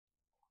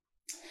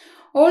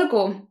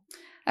Olgu,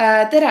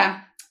 tere!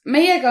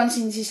 Meiega on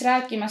siin siis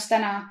rääkimas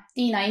täna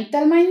Tiina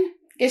Intelmann,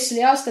 kes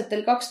oli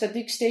aastatel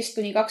 2011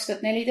 kuni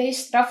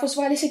 2014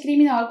 Rahvusvahelise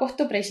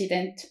kriminaalkohtu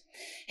president.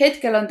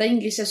 Hetkel on ta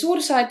Inglise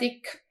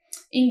suursaadik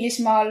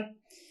Inglismaal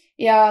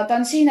ja ta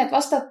on siin, et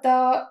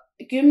vastata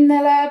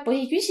 10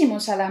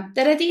 põhiküsimusele.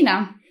 Tere,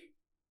 Tiina!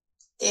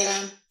 Tere!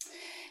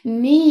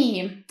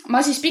 Nii,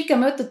 ma siis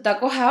pikema jututa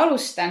kohe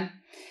alustan.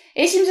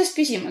 Esimesest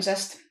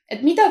küsimusest,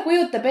 et mida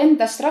kujutab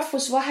endast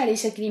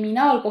Rahvusvahelise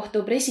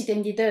kriminaalkohtu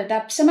presidendi töö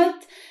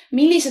täpsemalt,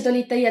 millised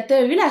olid teie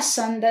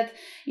tööülesanded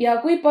ja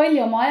kui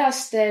palju oma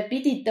ajast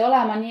pidite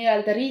olema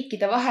nii-öelda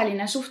riikide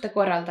vaheline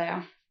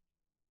suhtekorraldaja?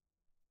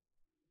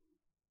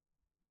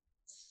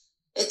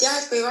 Et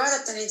kui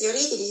vaadata neid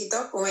juriidilisi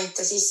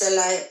dokumente, siis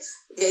selle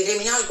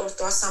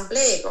kriminaalkohtu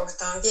assamblee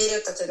kohta on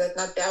kirjutatud, et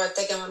nad peavad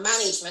tegema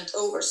management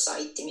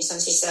oversighti, mis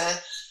on siis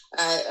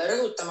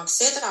rõhutamaks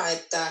seda,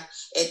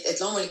 et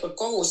loomulikult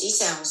kohus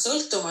ise on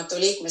sõltumatu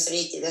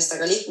liikmesriikidest,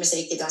 aga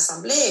liikmesriikide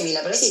assamblee,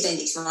 mille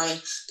presidendiks ma olin,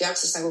 peaks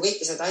siis nagu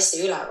kõiki seda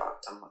asja üle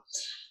vaatama.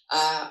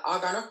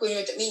 Aga kui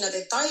nüüd minna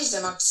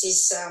detailsemaks,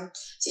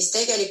 siis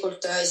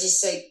tegelikult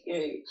siis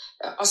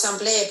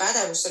assamblee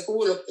pädevusse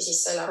kuulubki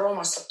siis selle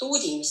Rooma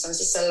statuudi, mis on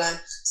siis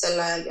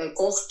selle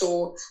kohtu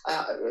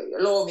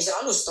loomise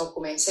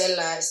alusdokument,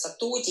 selle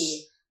statuudi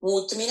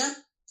muutmine.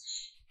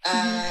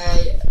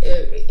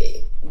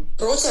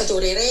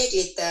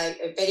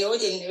 Protseduurireeglite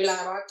perioodiline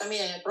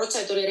ülevaatamine ja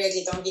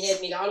protseduurireeglid ongi need,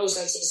 mille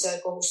alusel siis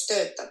kohus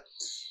töötab.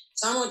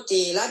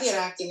 Samuti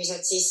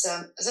läbirääkimised siis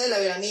selle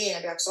üle,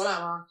 milline peaks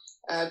olema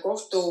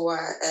kohtu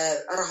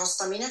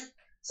rahastamine,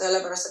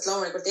 sellepärast, et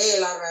loomulikult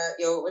eelarve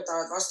ju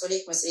võtavad vastu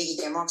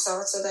liikmesriigid ja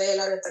maksavad seda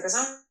eelarvet, aga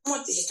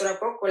samuti siis tuleb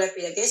kokku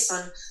leppida, kes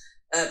on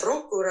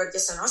prokurör,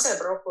 kes on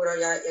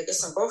aseprokurör ja kes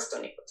on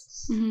kohtunikud.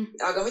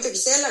 Aga muidugi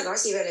sellega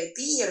asi veel ei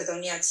piirdu,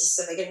 nii et siis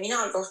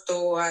kriminaalkohtu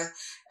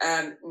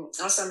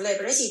assamblee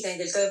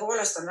presidendil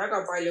tõepoolest on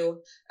väga palju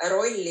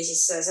rolli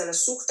siis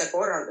selles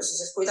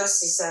suhtekorralduses, et kuidas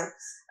siis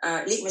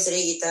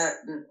liikmesriigid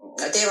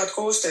teevad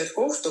koostööd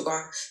kohtuga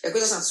ja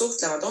kuidas nad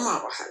suhtlevad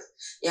omavahel.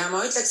 Ja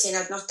ma ütleksin,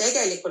 et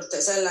tegelikult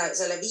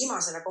selle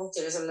viimasele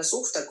punktile, selle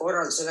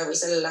suhtekorraldusele või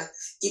selle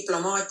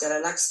diplomaatiale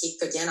läkski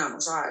ikkagi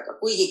enamus aega.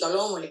 Kuigi ka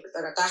loomulikult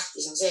väga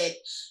tähtis on see,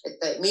 et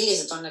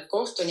millised on need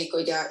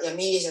kohtunikud ja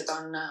millised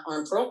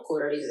on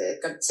prokurörid, et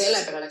ka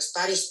selle peale läks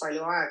päris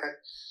palju aega,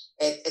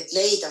 et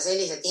leida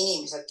sellised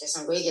inimesed, kes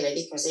on kõigile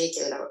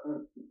liikmesriikidele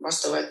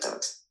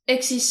vastuvõetavad.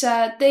 Ehk siis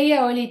teie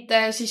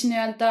olite siis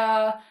nii-öelda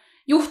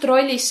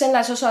juhtrollis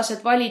selles osas,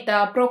 et valida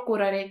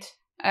prokurörid.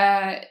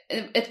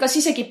 Et kas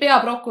isegi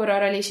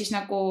peaprokurör oli siis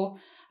nagu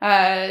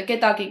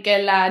kedagi,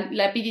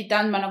 kelle pidite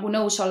andma nagu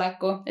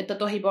nõusoleku, et ta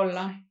tohib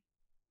olla?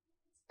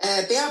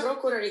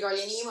 Peaprokuröriga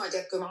oli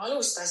niimoodi, et kui ma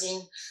alustasin,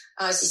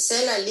 siis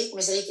sellel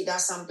liikmesriikide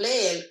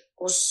assambleel,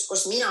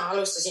 kus mina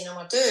alustasin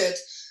oma tööd,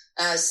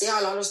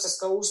 seal alustas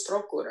ka uus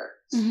prokurör.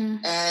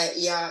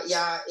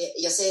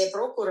 Ja see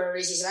prokurör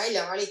oli siis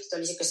välja valitud,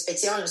 oli siuke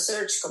spetsiaalne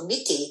search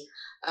committee,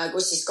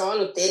 kus siis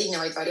kaaluti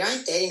erinevaid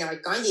variante,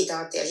 erinevaid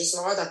kandidaate ja siis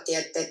vaadati,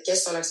 et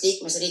kes oleks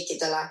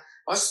liikmesriikidele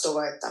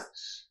vastuvõetav.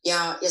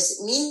 Ja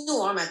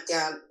minu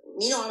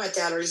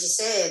ametiajal oli siis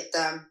see, et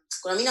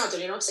kuna mina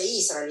tulin otse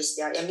Iisraelist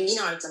ja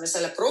mina, ütleme,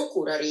 selle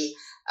prokuröri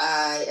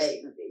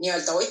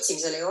nii-öelda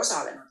otsimisel ei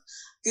osalenud.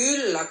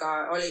 Küll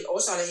aga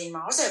osalesin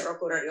ma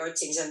aseprokuröri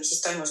otsimisel, mis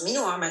siis toimus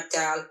minu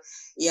ametiajal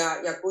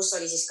ja kus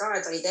oli siis ka,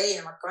 et olid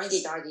erinevad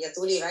kandidaadid ja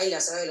tuli välja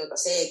sõeluda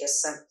see,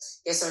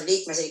 kes on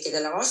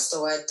liikmesriikidele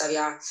vastuvõetav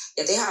ja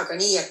teha ka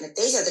nii, et need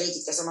teised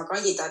riigid, kes oma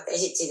kandidaate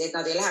esitasid, et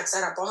nad ei läheks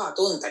ära paha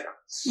tundega.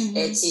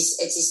 Et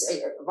siis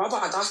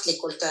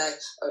vabatahtlikult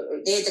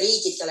need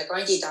riigid, kelle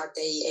kandidaat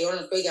ei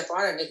olnud kõige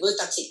parem, need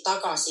võtaksid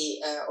tagasi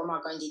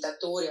oma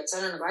kandidatuuri, et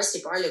seal on nagu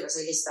hästi palju ka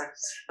sellist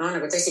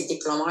nagu tõesti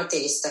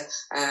diplomaatilist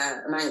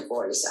mängu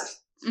oli seal.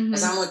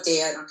 Ja samuti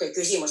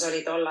küsimus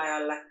oli tol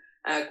ajal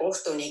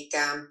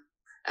kohtunike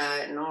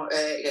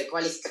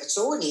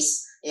kvalifikatsioonis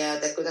ja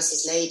et kuidas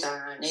siis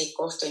leida neid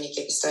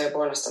kohtunikke, kes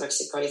tõepoolest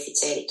oleksid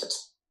kvalifitseeritud.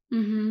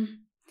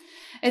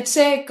 Et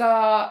seega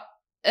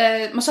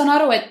ma saan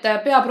aru, et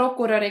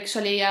peaprokuröriks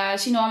oli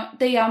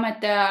teie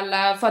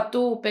ametiajal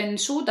Fatou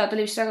Bensouda, ta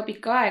oli vist väga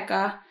pikka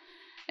aega.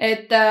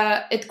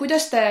 Et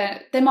kuidas te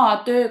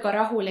tema tööga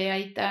rahule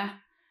jäite?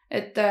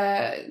 Et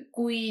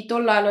kui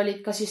tol ajal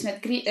olid ka siis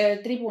need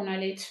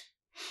tribunalid?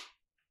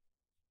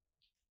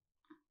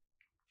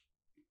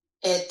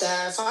 Et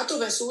Fatou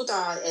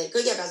Bensouda,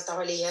 kõigepealt ta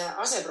oli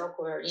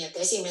aseprokurör, nii et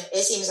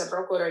esimese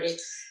prokuröri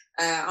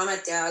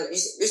ametiajal,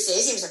 just see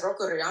esimese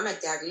prokuröri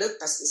ametiaeg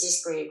lõppeski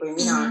siis, kui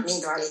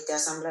mind valiti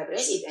assamblee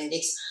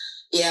presidendiks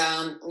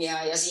ja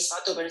siis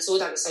Fatou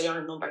Bensouda, kes oli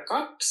olnud number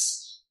 2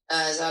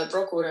 seal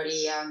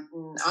prokuröri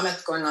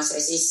ametkonnas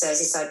ja siis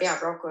sai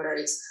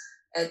peaprokuröriks.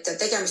 Et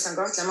tegemist on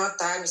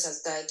kahtlemata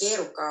äärmiselt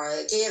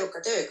keeruka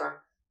tööga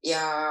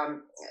ja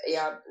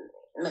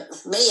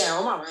meie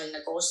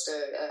omavaheline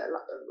koostöö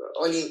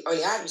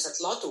oli äärmiselt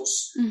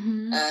ladus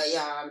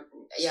ja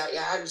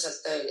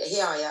äärmiselt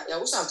hea ja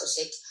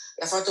usalduslik.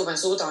 ja Fatou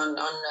Bensouda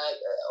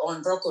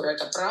on prokurör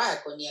ka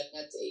praegu, nii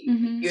et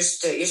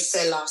just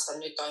sel aastal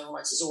nüüd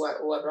toimuvad siis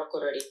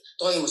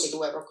toimusid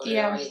uue prokuröri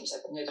valimised,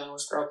 et nüüd on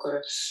uus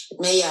prokurör. Et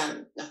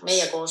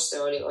meie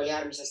koostöö oli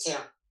äärmiselt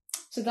hea.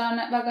 Seda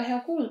on väga hea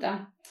kuulda.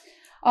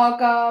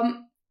 Aga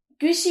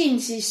küsin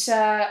siis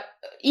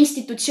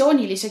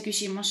institutsioonilise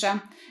küsimuse,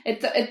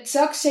 et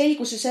saaks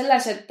selguse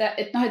selles,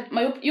 et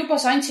ma juba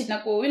sa andsid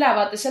nagu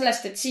ülevaate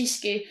sellest, et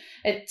siiski,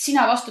 et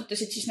sina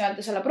vastutasid siis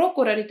nii-öelda selle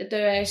prokuröride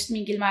töö eest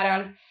mingil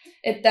määral,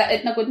 et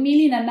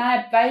milline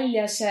näeb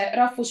välja see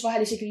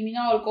rahvusvahelise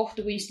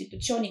kriminaalkohtu kui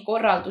institutsiooni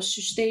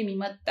korraldussüsteemi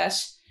mõttes.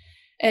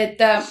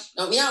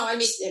 No mina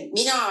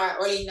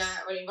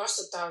olin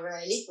vastutav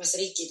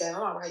liikmesriikide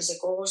omavahelise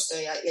koostöö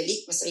ja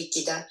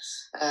liikmesriikide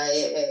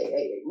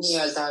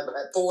nii-öelda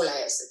poole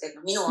eest, et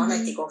minu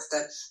ametikoht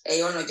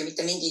ei olnud ju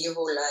mitte mingil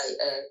juhul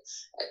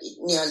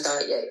nii-öelda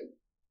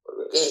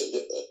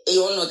ei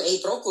olnud ei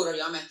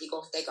prokuröri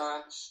ametikoht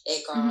ega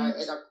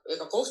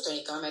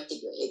kohtunike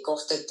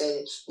ametikoht, et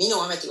minu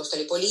ametikoht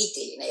oli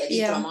poliitiline ja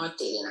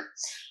diplomaatiline.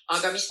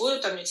 Aga mis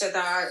puudutab nüüd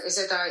seda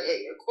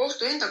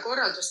kohtu enda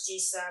korraldust,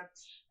 siis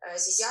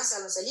jah,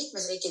 seal on see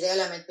liikmesriikide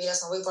element,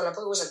 millest ma võib-olla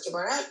põgusalt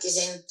juba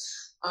rääkisin,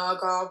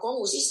 aga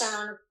kohus ise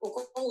on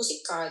kohus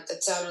ikka,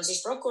 et seal on siis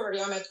prokuröri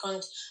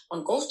ametkond,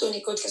 on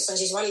kohtunikud, kes on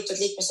siis valitud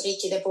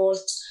liikmesriikide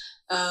poolt,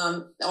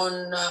 on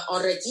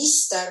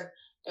register,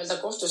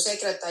 nii-öelda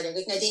kohtusekretär ja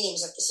kõik need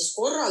inimesed, kes siis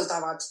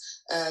korraldavad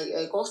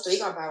kohtu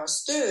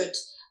igapäevast tööd,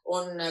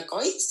 on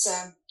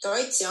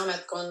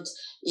kaitseametkond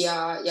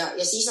ja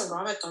siis on ka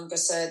ametkond,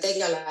 kes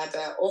tegeleb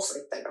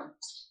ohvritega,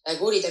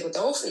 kuritegude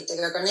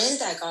ohvritega, aga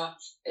nendega,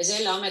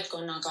 selle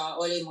ametkonnaga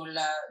oli mul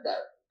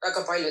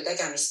väga palju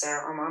tegemist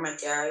oma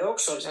ametiaja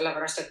jooksul,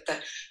 sellepärast et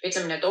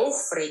ütleme, need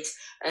ohvrid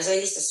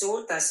sellistes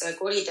suurtes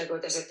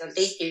kuritegudes, et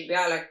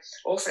tihtipeale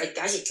ohvreid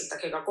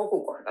käsitletakse ka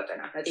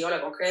kogukondadena. Need ei ole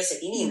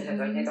konkreetsed inimesed,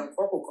 vaid need on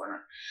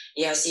kogukonnad.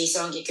 Ja siis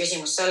ongi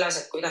küsimus selles,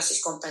 et kuidas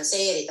siis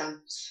kompenseerida,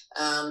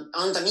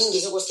 anda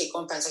mingisugustki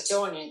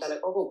kompensatsiooni nendele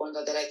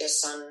kogukondadele,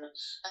 kes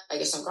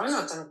on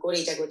kannatanud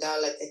kuritegude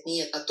all, et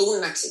nii, et nad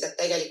tunneksid, et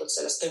tegelikult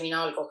sellest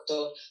kriminaalkohtu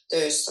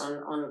tööst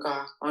on ka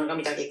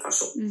midagi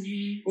kasu.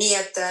 Nii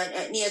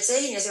et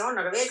selline see on,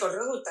 aga veel kord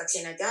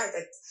rõhutaksin,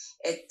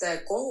 et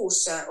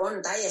kohus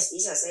on täiesti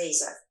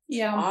iseseisev,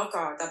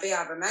 aga ta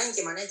peab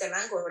mängima nende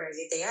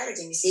mängureeglite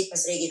järgi, mis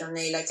liikmesriigid on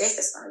neile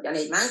kehtestanud ja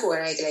neid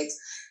mängureegleid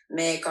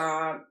me ka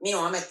minu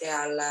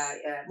ametiajal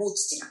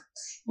muutsime.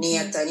 Nii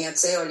et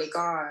see oli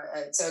ka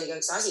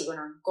üks asi,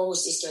 kuna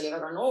kohus siiski oli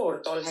väga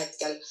noor tol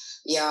hetkel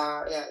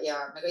ja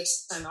me kõik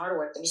saime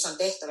aru, et mis on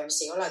tehtav ja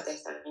mis ei ole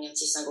tehtav, nii et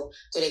siis nagu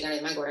tuli ka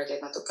neid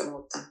mängureegleid natuke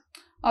muuta.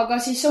 Aga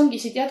siis ongi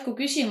siit jätku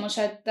küsimus,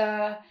 et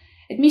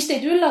mis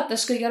teid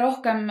üllatas kõige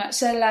rohkem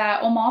selle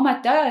oma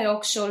ametiaja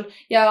jooksul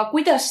ja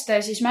kuidas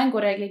te siis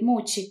mängureegleid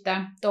muutsite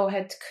too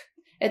hetk?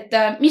 Et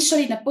mis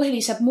olid need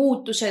põhilised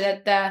muutused,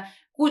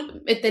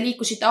 et te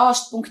liikusite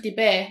A-st punkti B,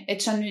 et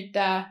see on nüüd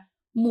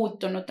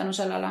muutunud tänu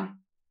sellele?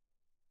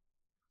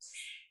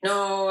 No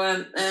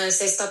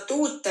see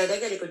statuut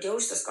tegelikult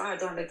jõustus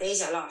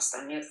 2002.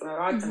 aastal, nii et kui me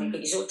vaatame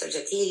ikkagi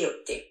suhteliselt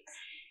hiljuti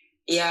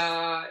ja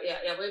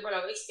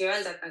võib-olla võikski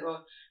öelda, et nagu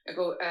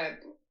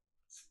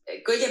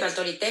kõigepealt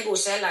oli tegu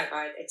sellega,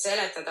 et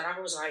seletada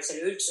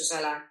rahvusvahelisele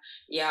üldsusele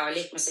ja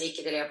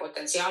liikmesriikidele ja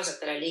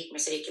potentsiaalsetele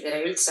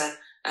liikmesriikidele üldse,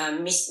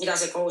 mida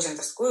see kohus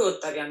endast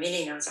kujutab ja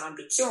milline on see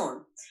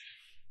ambitsioon.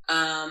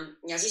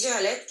 Ja siis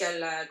ühel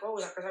hetkel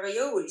kohus hakkas väga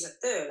jõuliselt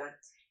tööle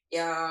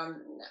ja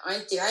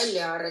anti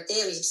välja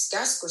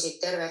arreteerimiskäskusid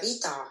terve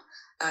rida,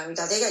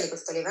 mida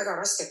tegelikult oli väga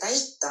raske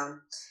täita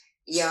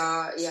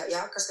ja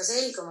hakkas ka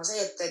selguma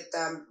see, et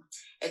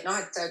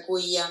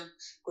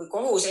kui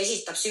kohus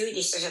esitab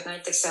süüdistused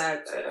näiteks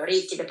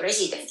riikide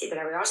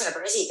presidentidele või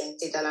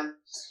asepresidentididele,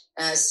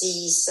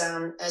 siis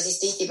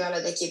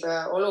tihtipeale tekib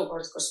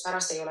olukord, kus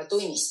pärast ei ole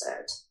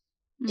tunnistajaid.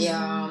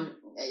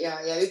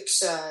 Ja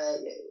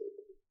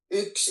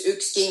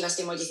üks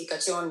kindlasti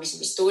modifikatsioon,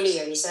 mis tuli,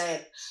 oli see,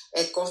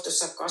 et kohtus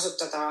saab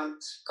kasutada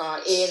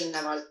ka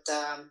eelnevalt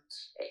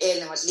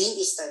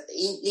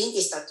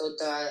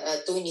lindistatud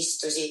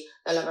tunnistusi,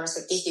 sellepärast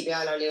et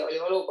tihtipeale oli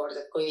olukord,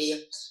 et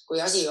kui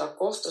asi jõuab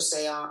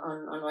kohtusse ja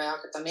on vaja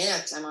hakata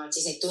menetlema, et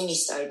siis neid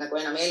tunnistajaid nagu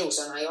enam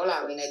elusana ei ole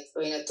või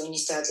need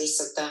tunnistajad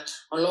lihtsalt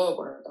on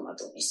loobunud oma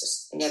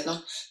tunnistust. Nii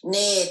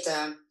et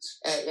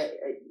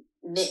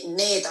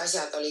need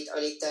asjad olid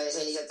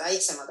sellised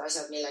väiksemad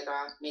asjad,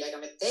 millega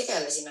me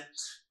tegelesime,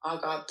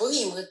 aga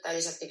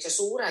põhimõtteliselt üks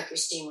suure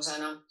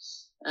küsimusena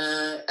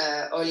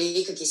oli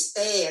ikkagi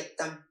see,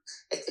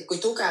 et kui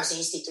tugev see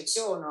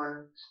institutsioon on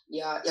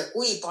ja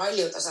kui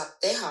palju ta saab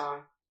teha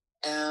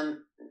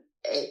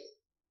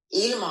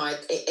ilma,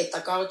 et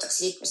ta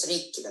kaotaks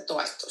liikmesriikide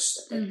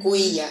toetust.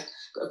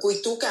 Kui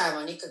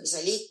tugev on ikkagi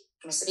see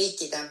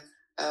liikmesriikide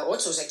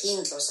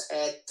otsusekindlus,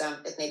 et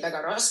neid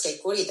väga raskeid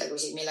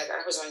kuritegusid, millega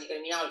rahvusvaheline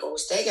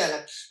kriminaalkohus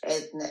tegeleb,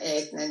 et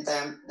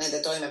nende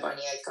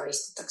toimepanijaid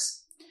karistataks.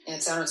 Et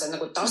see on see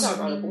nagu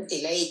tasakaalupunkti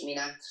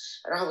leidmine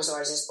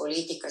rahvusvahelises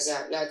poliitikas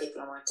ja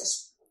diplomaatias.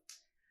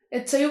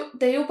 et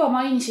te juba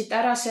mainisite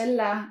ära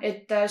selle,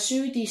 et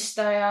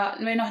süüdistaja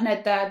või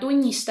need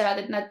tunnistajad,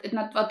 et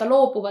nad vaata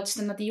loobuvad,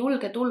 sest nad ei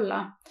julge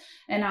tulla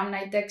enam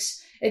näiteks.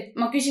 Et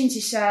ma küsin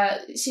siis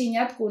siin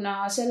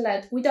jätkuna selle,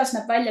 et kuidas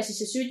näeb välja siis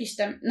see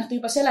süüdistaja, te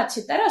juba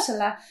seletasite ära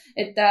selle,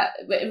 et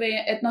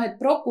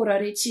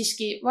prokurörid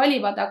siiski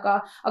valivad, aga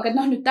et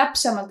nüüd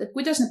täpsemalt, et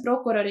kuidas need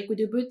prokurörid, kui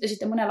te juba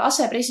ütlesite, mõnele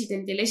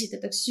asepresidendile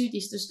esitatakse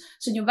süüdistus,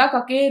 see on ju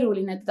väga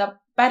keeruline teda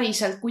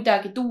päriselt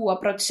kuidagi tuua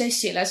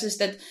protsessile,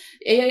 sest et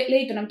ei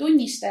leidu enam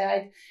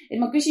tunnistajaid. Et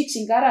ma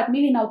küsiksin ka ära, et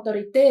milline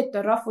autoriteet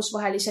on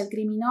rahvusvahelisel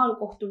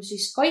kriminaalkohtul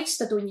siis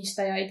kaitsta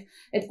tunnistajaid,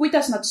 et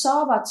kuidas nad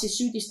saavad siis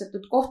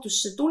süüdistatud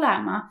kohtusse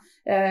tulema,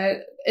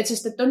 et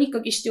sest et on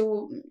ikkagist ju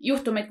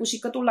juhtumeid, kus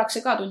ikka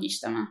tullakse ka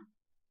tunnistama.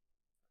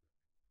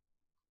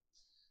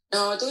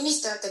 No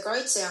tunnistajate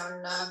kaitse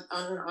on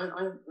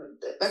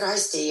väga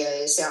hästi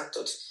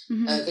seatud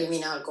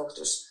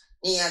kriminaalkohtus.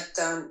 Nii et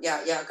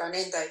ja ka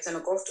nende, ütleme,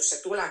 kohtusse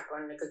tulek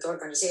on ikkagi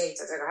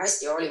organiseeritud väga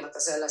hästi, hoolimata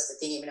sellest,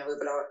 et inimene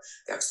võib-olla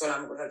peaks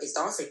tulema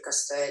kusagilt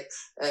Aafrikast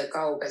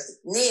kaugelt.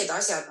 Need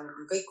asjad on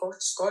kõik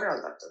kohtus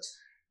korraldatud.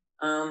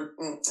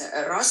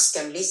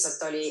 Raskem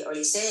lihtsalt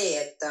oli see,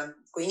 et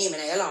kui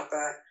inimene elab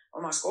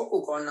omas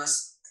kogukonnas,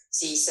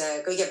 siis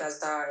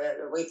kõigepealt ta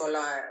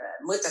võib-olla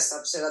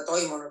mõtestab seda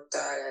toimunut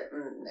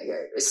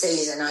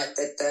sellisena, et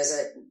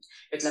see,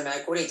 ütleme,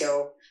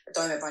 kuriteo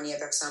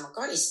toimepanija peaks saama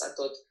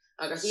karistatud.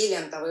 Aga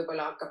hiljem ta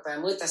võib-olla hakkab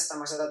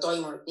mõtestama seda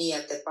toimunut nii,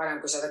 et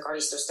parem, kui seda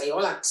karistust ei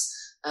oleks,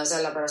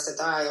 sellepärast,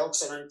 et aja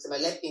jooksul on, ütleme,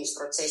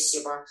 leppimisprotsess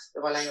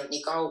juba läinud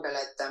nii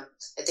kaugele,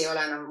 et ei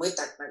ole enam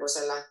mõtet nagu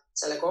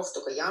selle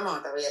kohtuga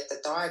jamada või et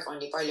aega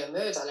on nii palju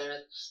mööda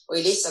läinud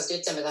või lihtsalt,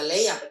 ütleme, ta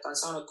leiab, et ta on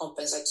saanud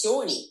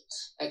kompensatsiooni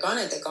ka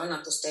nende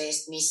kannatuste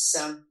eest, mis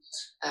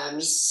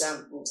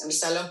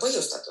talle on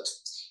põhjustatud.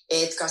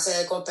 Et ka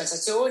see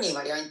kompensatsiooni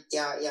variant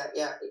ja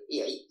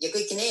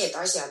kõik need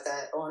asjad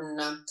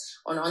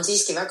on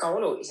siiski väga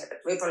olulised,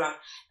 et võib-olla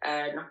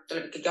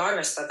tuleb ikkagi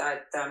arvestada,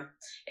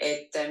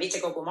 et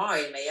mitte kogu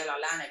maailm ei ela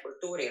lääne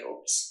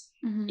kultuuriruumis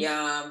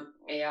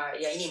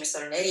ja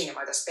inimestel on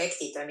erinevad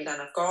aspektid, mida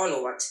nad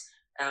kaaluvad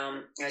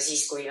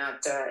siis, kui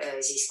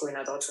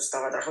nad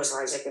otsustavad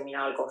rahvusvahelise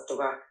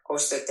kriminaalkohtuga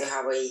koostööd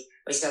teha või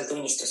seal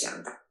tunnistusi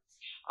anda.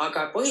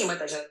 Aga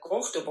põhimõtteliselt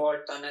kohtu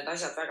poolt on need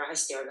asjad väga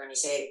hästi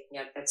organiseeritud,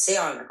 nii et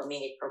seal nagu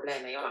mingit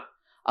probleeme ei ole.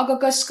 Aga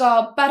kas ka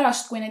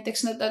pärast, kui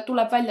näiteks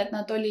tuleb välja, et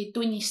nad olid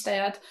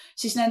tunnistajad,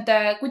 siis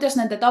kuidas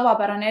nende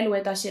tavapärane elu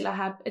edasi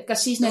läheb? Et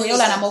kas siis neil ei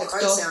ole enam ohtu?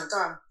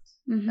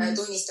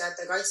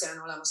 Tunnistajate kaitse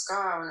on olemas ka,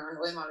 on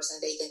võimalus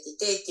nende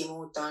identiteeti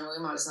muuta, on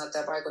võimalus nad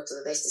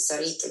paigutada teistesse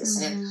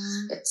riikidesse.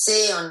 Et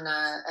see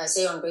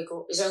on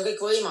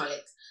kõik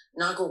võimalik.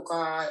 Nagu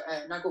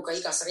ka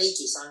igas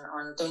riigis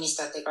on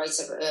tunnistajate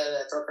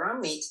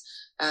kaitseprogrammid,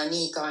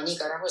 nii ka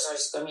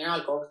rahvusvahelises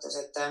kriminaalkohtus,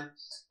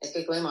 et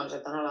kõik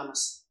võimalused on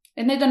olemas.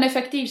 Et need on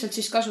efektiivselt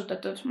siis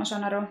kasutatud, ma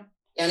saan aru?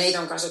 Ja neid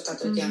on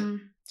kasutatud, jah.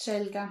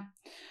 Selge.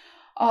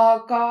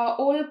 Aga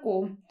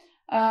olgu.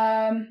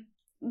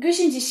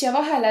 Küsin siis siia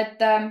vahele, et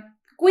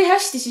kui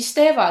hästi siis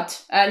teevad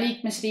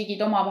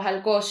liikmesriigid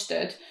omavahel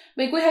koostööd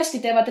või kui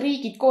hästi teevad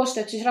riigid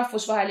koostööd siis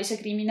rahvusvahelise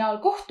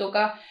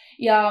kriminaalkohtuga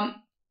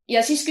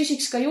ja siis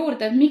küsiks ka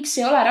juurde, et miks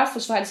ei ole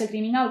rahvusvahelise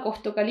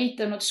kriminaalkohtuga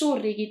liitunud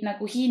suurriigid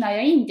nagu Hiina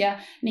ja India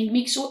ning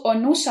miks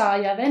on USA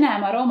ja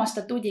Venemaa Rooma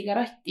statuudiga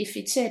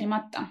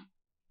ratifitseerimata?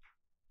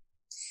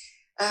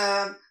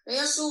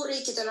 Ja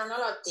suurriikidel on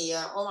alati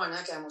oma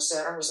nägemus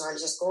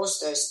rahvusvahelisest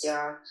koostööst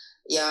ja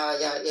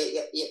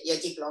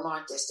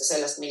diplomaatiast ja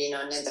sellest, milline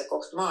on nende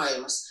koht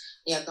maailmas.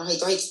 Nii et ei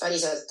tohiks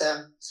päriselt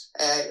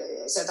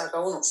seda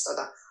ka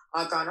unustada.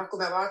 Aga kui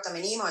me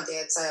vaatame niimoodi,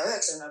 et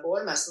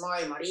 193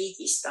 maailma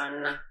riigist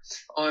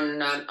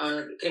on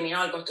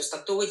kriminaalkohtu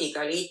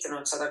statuudiga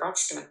liitunud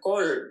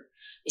 123,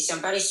 mis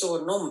on päris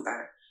suur number.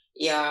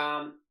 Ja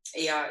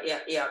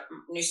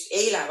just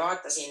eile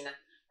vaatasin,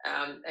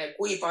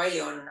 kui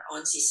palju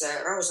on siis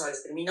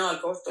rahvusvahelisel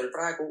kriminaalkohtul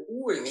praegu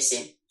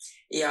uurimisi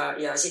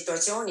ja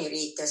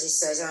situatsiooniriike, siis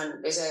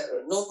see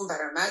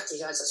number on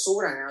märkimisväärselt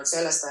suurenenud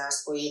sellest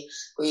ajast,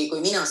 kui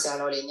mina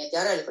seal olin. Nii et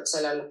järelikult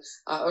sellel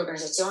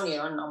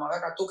organisatsioonil on oma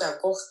väga tugev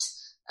koht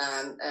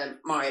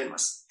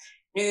maailmas.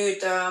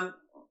 Nüüd,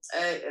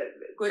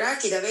 kui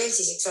rääkida veel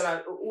siis, eks ole,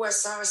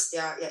 USA-st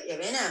ja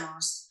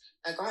Venemaast,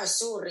 kahest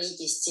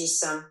suurriigist,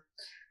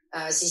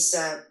 siis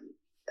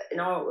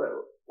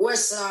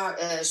USA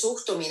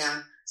suhtumine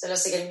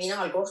sellesse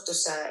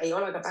kriminaalkohtusse ei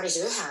ole ka päris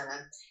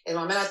ühene. Et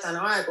ma mäletan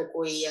aegu,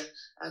 kui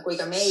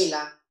ka meile,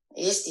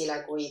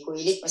 Eestile kui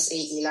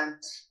liikmesriigile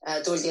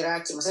tuldi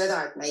rääkima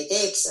seda, et me ei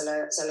teeks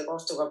selle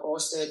kohtuga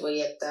koostööd või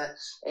et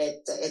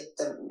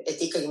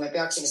ikkagi me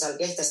peaksime seal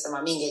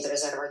kehtestama mingeid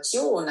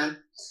reservatsioone.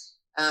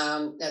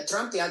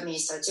 Trumpi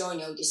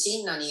administratsioon jõudis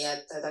sinnani,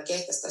 et ta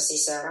kehtestas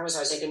siis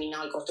rahvusvahelise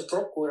kriminaalkohtu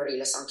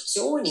prokurörile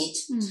sanktsioonid.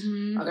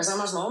 Aga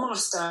samas ma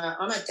omast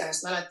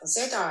ametiajast mäletan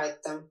seda,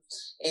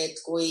 et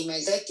kui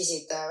meil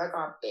tekkisid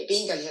väga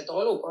pingelised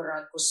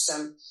olukorrad, kus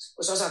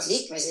osad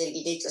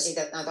liikmesriigid ütlesid,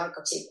 et nad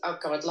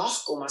hakkavad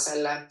lahkuma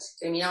selle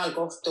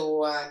kriminaalkohtu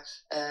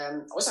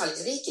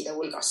osalisriikide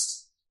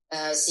hulgast,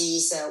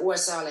 siis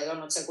USA-l ei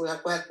olnud see kohe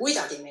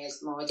kuidagi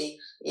meeltmoodi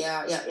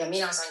ja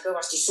mina sain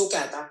kõvasti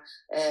sugeda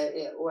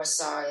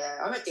USA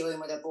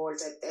ametivõimude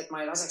poolt, et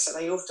ma ei laseks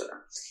seda juhtuda.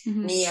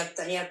 Nii et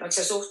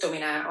see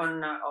suhtumine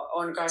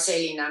on ka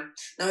selline,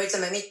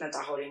 ütleme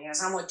mitmetahuline ja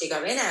samuti ka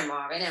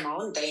Venemaa. Venemaa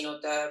on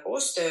teinud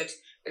koostööd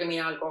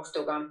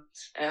kriminaalkohtuga,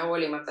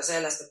 hoolimata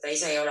sellest, et ta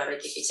ise ei ole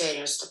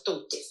ratifitseerinud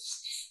statuuti.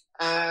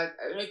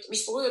 Nüüd,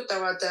 mis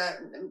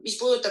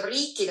puudutab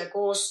riikide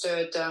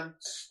koostööd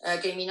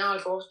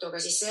kriminaalkohtuga,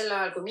 siis sel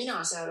ajal, kui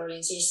mina seal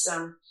olin, siis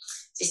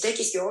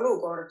tekkiski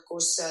olukord,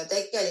 kus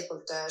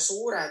tegelikult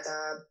suured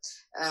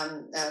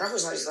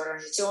rahvusvahelised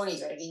organisatsioonid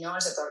või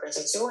regionaalsed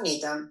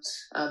organisatsioonid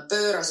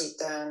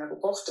pöörasid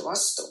nagu kohtu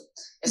vastu.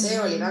 Ja see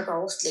oli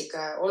väga ohtlik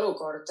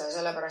olukord,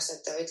 sellepärast,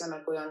 et ütleme,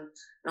 kui on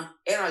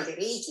eraldi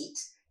riigid,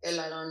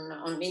 kellel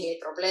on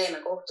mingeid probleeme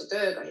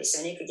kohtutööga, siis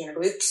see on ikkagi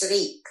nagu üks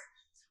riik.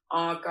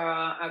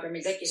 Aga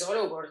meil tekkis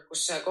olukord,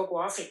 kus kogu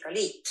Aafrika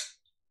Liit,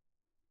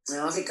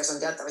 Aafrikas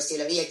on teatavasti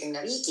üle 50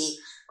 riigi,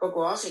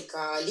 kogu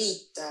Aafrika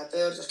Liit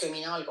pöördus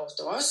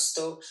kriminaalkohtu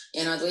vastu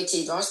ja nad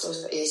võtsid vastu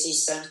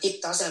siis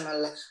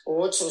tipptasemel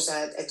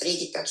otsuse, et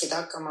riigid peaksid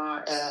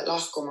hakkama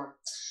lahkuma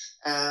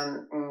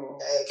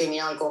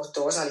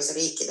kriminaalkohtu osalise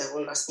riikide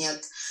hulgast. Nii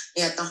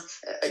et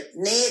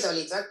need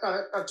olid väga,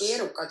 väga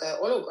keerukad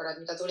olukorrad,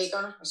 mida tuli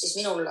ka siis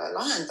minul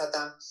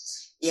lahendada.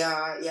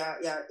 Ja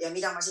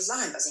mida ma siis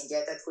lahendasingi,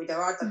 et kui te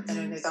vaatate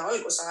nüüd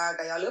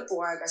algusaega ja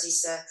lõpuaega,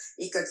 siis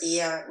ikkagi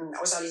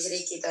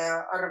osalisriikide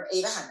arv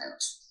ei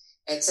vähenenud.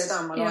 Et seda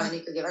ma loen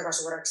ikkagi väga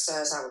suureks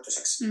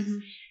saavutuseks.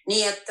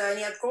 Nii et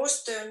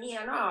koostöö on nii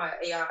ja naa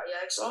ja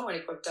eks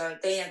loomulikult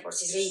teinekord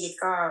siis riigid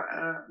ka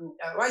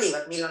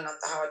valivad, millal nad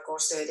tahavad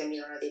koostööd ja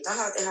millal nad ei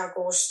taha teha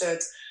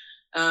koostööd.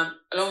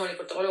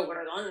 Loomulikult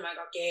olukorrad on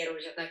väga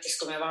keerulised, näiteks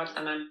kui me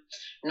vaatame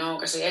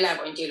kas või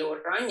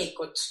Elevandiluur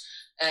rannikut,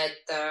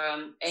 et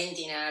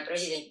endine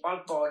president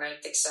Balbo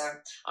näiteks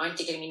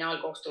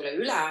antikriminaalkohtule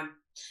üle,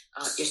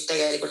 just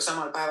tegelikult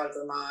samal päeval,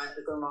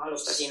 kui ma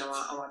alustasin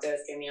oma tööd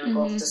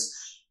kriminaalkohtus,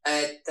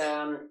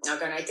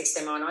 aga näiteks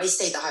tema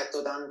naist ei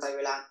tahetud anda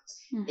üle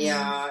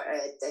ja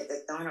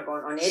et nagu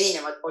on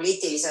erinevad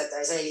poliitilised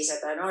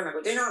sellised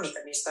nagu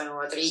dünaamikad, mis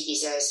toimuvad riigi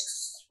sees.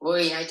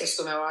 Või näiteks,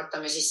 kui me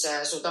vaatame siis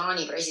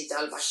Sudaani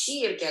president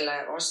al-Bashir,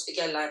 kelle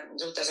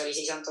suhtes oli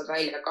siis antud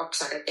välja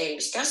 2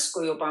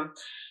 arreteerimiskäsku juba,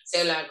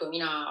 selle ajal, kui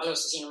mina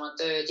alustasin oma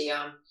tööd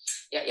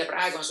ja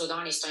praegu on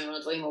Sudaanis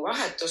toimunud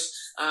võimuvahetus,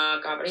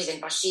 aga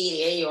president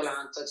Bashiri ei ole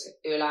antud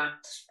üle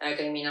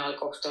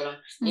kriminaalkohtule.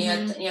 Nii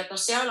et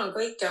seal on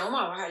kõik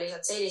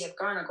omavahelised sellised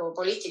ka nagu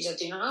poliitilise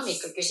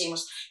dünaamika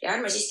küsimus ja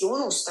ärme siiski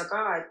unusta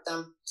ka,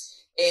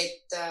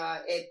 et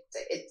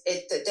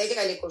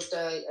tegelikult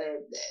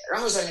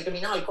rahvusvaheline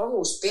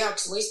kriminaalkohus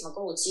peaks mõistma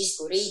kohut siis,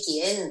 kui riigi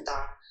enda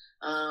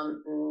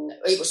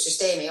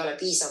õigussüsteem ei ole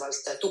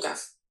piisavalt tugev.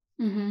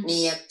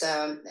 Nii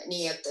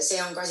et see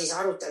on ka siis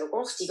arutelu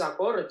koht iga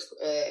kord,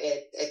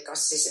 et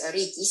kas siis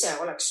riik ise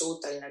oleks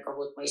suuteline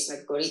kohut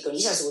mõistma, kui riik on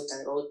ise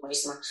suuteline kohut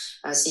mõistma,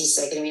 siis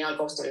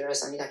kriminaalkohtul ei ole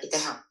seda midagi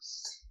teha.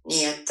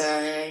 Nii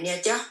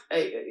et jah,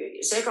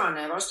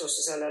 segane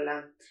vastus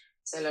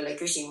sellele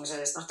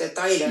küsimusele, sest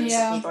detaile on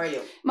lihtsalt nii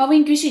palju. Ma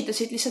võin küsida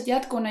siit lihtsalt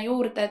jätkuna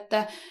juurde, et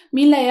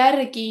mille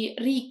järgi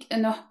riik,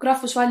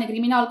 rahvusvaheline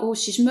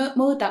kriminaalkohus siis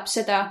mõõdab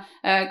seda,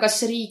 kas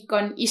riik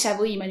on ise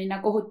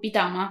võimeline kohut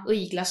pidama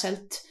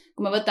õiglaselt.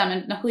 Kui me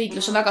võtame,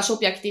 õiglus on väga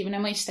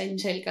subjektiivne mõiste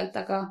ilmselgelt,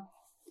 aga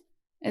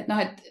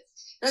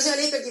seal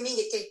ikkagi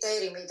mingid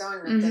kriteeriumid on,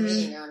 et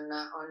milline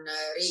on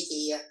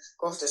riigi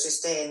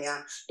kohtusüsteem ja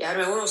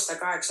ärme unusta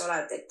ka, eks ole,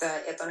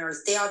 et on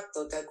olnud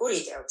teatud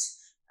kuriteod,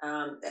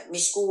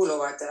 mis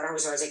kuuluvad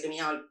rahvusvahelise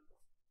kriminaal.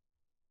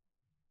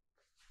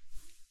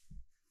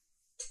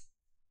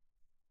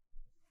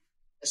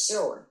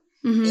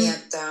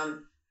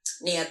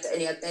 Nii et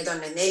need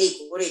on need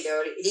 4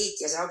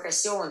 kuriteoliiki ja see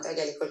agressioon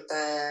tegelikult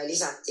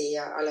lisati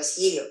alles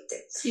hiljuti.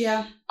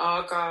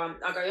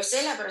 Aga just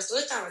sellepärast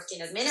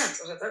võtavadki need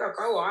menetlused väga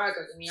kaua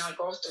aega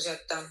kriminaalkohtus,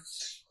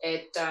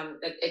 et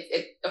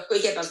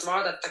kõigepealt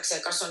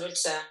vaadatakse, kas on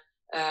üldse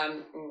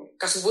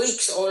kas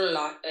võiks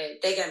olla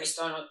tegemist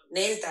olnud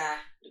nende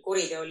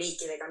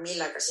kuriteoliikidega,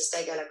 millega siis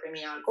tegeleb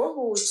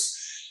kriminaalkohus,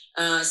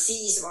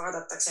 siis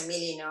vaadatakse,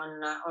 milline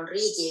on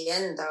riigi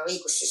enda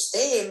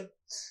õigussüsteem,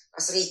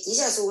 kas riik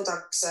ise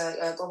suudaks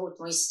kohut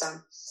mõista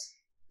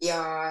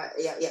ja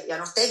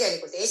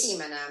tegelikult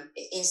esimene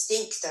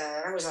instinkt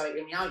rahvusvahelisel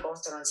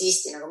kriminaalkohtul on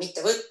siiski nagu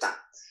mitte võtta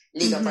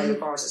liiga palju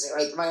kaasasi,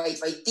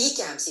 vaid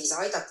pigem siis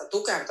aidata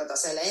tugevdada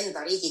selle enda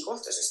riigi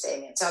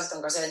kohtusüsteemi, et sealt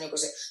on ka see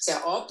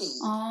abi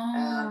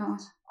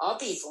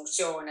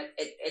abifunktsioon,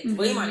 et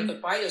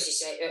võimalikult palju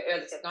siis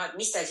öeldakse, et noh, et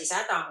mis teil siis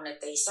häda on,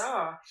 et ei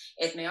saa,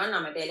 et me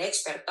anname teile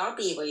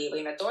ekspertabi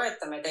või me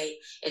toetame teid,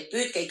 et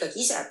püüdke ikkagi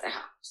ise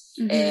teha.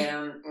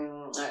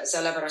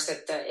 Sellepärast,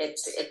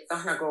 et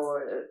noh, nagu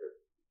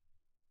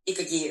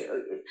ikkagi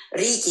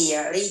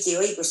riigi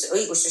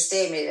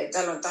õigussüsteemi,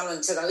 tal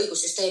on seda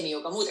õigussüsteemi ju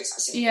ka muudeks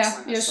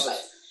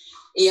asjadeks.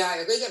 Ja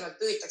kõigepealt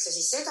püütakse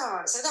siis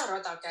seda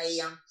rada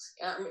käia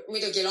ja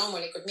muidugi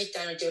loomulikult mitte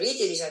ainult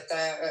juriidilised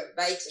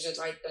väitlused,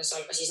 vaid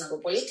seal ka siis nagu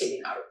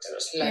poliitiline arutelu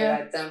selle üle,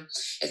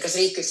 et kas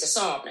riik üldse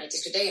saab,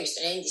 näiteks kui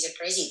tegemist on endise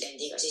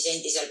presidendiga, siis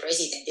endisel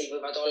presidendil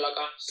võivad olla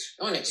ka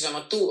näiteks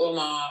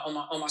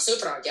oma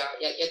sõbrad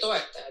ja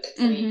toetajad, et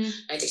kui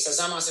näiteks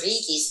seal samas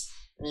riigis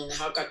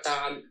hakata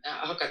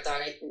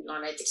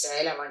näiteks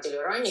elevandil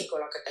või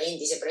rannikul hakata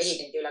endise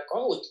presidendi üle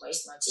kohut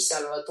mõistma, et siis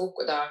seal võivad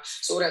puhkuda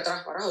suured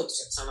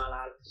rahvarahutused samal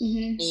ajal.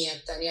 Nii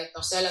et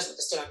selles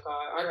mõttes tuleb ka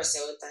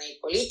arvesse võtta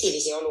neid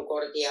poliitilisi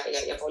olukordi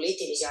ja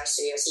poliitilisi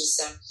asju ja siis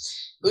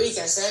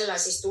kõige selle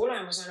siis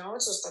tulemusena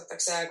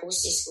otsustatakse,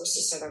 kus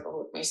siis seda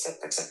kohut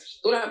mõistetakse.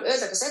 Tuleb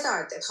öelda ka seda,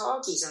 et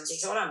Haagis on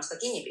siis olemas ka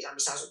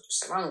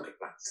kinnipidamisasutus, see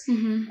vangla.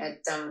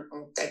 Et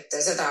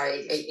seda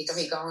ei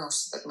tohi ka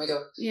unustada, et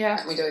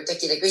muidu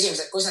tekkida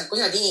küsimus, et kus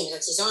need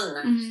inimesed siis on,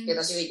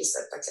 keda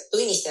süüdistatakse.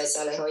 Tunnistajaid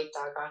seal ei hoita,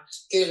 aga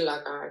küll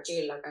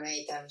aga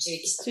neid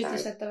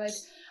süüdistatavaid.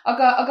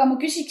 Aga ma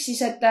küsiks siis,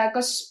 et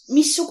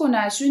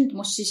missugune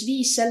sündmus siis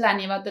viis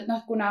selleni, et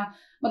kuna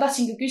ma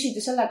tahtsingi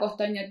küsida selle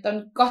kohta, et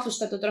on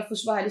kahtlustatud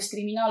rahvusvahelist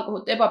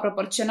kriminaalkohut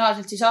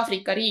ebaproportsionaalselt siis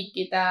Aafrika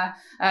riikide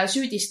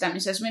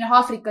süüdistamises või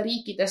Aafrika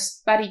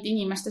riikidest pärit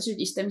inimeste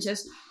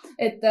süüdistamises.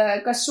 Et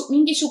kas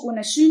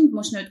mingisugune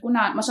sündmus nüüd,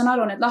 kuna ma saan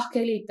aru, need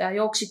lahkhelid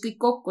jooksid kõik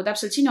kokku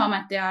täpselt sinu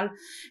ametiajal,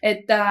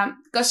 et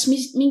kas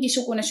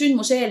mingisugune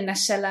sündmus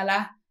eelnes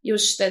sellele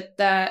just,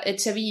 et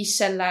see viis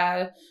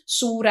selle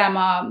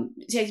suurema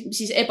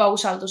siis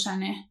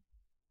ebausalduseni?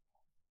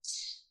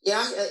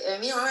 Jah,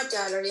 minu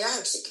ametiajal oli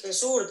üks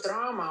suur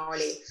draama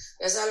oli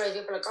ja seal oli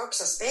võib-olla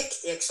 2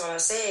 aspekti, eks ole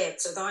see, et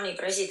Sudaani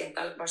president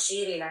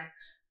al-Bashirile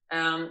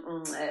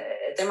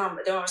tema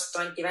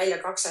vastu anti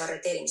välja 2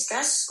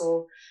 arreteerimiskäsku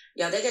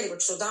ja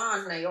tegelikult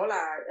Sudaan ei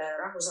ole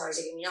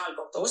rahvusvahelise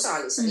kriminaalkohtu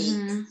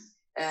osalisriik.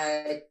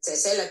 Et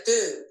selle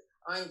töö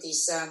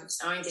andis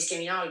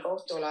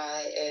kriminaalkohtule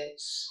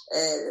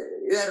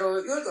ÜRO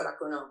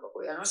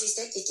Julgeolekunõukogu ja siis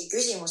tekkiski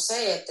küsimus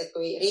see, et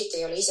kui riik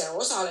ei ole ise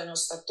osalenud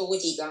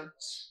statuudiga,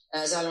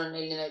 seal on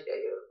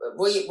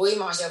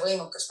võimas ja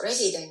võimukas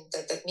president,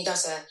 et mida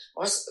see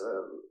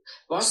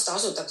vasta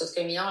asutatud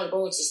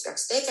kriminaalkohut siis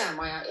peaks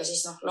tegema ja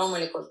siis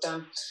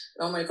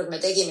loomulikult me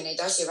tegime neid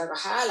asju väga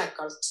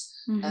häälekalt,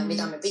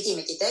 mida me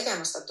pidimegi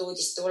tegema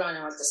statuudist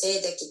tulenevalt ja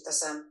see tekitas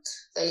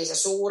sellise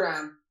suure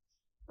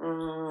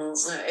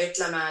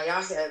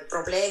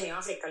probleemi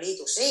Aafrika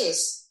Liidu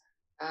sees.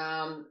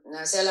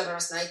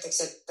 Sellepärast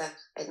näiteks, et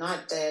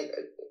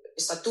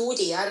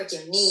statuudi järgi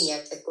on nii,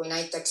 et kui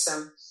näiteks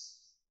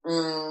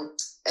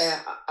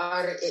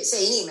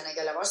see inimene,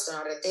 kelle vastu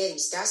on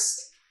arreteerimiskäsk,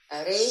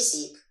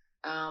 reisib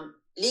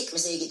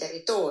liikmesriigi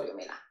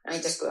territooriumile.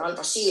 Näiteks kui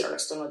al-Bashir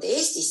oleks tulnud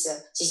Eestisse,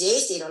 siis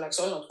Eestil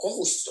oleks olnud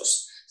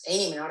kohustus see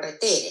inimene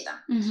arreteerida.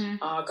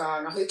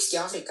 Aga ükski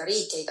Aafrika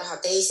riik ei taha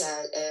teise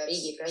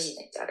riigi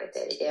presidenti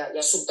arreteerida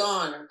ja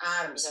Sudaan on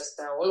äärmiselt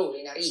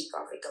oluline riik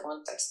Aafrika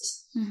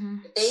kontekstis.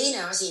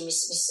 Teine asi,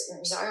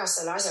 mis ajas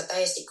selle asja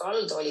täiesti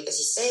kaldu, oli ka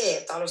siis see,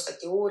 et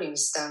alustati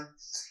uurimist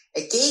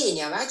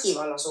Keenia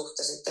vägivalla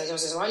suhtes, et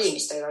seoses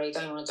valimistega oli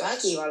toimunud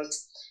vägivald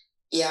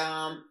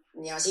ja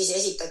siis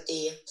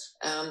esitati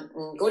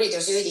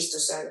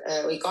kuriteosüüdistus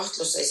või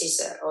kahtlus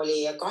siis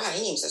oli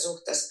 2 inimese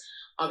suhtes.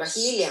 Aga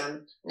hiljem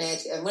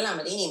need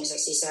mõlemad inimesed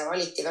siis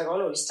valiti väga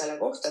olulistele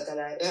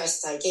kohtadele,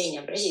 ühest sai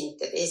Keenia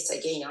president ja teist sai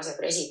Keenia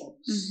asepresident.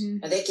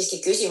 Ja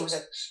tekkiski küsimus,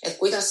 et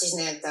kuidas siis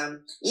need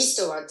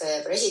istuvad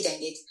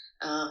presidendid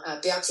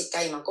peaksid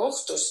käima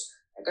kohtus,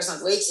 kas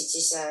nad võiksid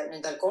siis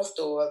nendel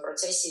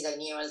kohtuprotsessidel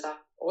nii-öelda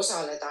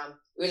osaleda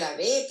üle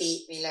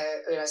veebi, mille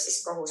üle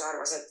siis kohus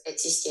arvas, et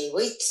siiski ei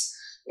võiks.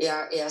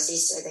 Ja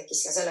siis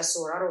tekkis ka sellest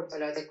suur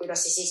arutelu, et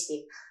kuidas siis siiski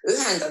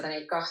ühendada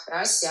neid 2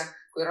 asja,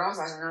 kui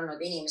rahvas on andnud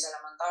inimesele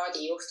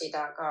mandaadi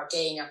juhtida ka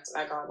Keeniat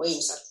väga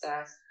võimsat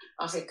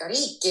Aafrika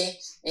riiki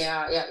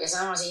ja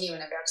samas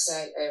inimene peaks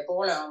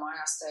poole oma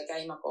ajast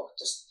käima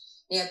kohtus.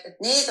 Nii et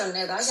need on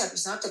need asjad,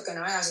 mis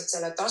natukene ajasid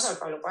selle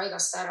tasakaalu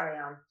paigast ära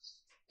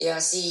ja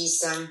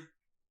siis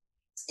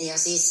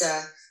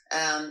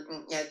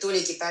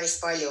tuligi päris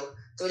palju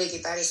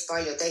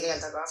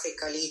tegeleda ka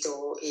Aafrika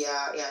Liidu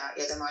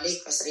ja tema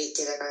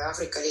liikmesriikidega ja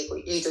Aafrika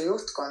Liidu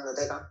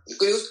juhtkonnaga.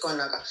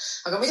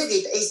 Aga muidugi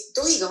ei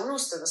tohi ka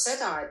unustada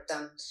seda,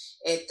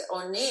 et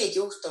on need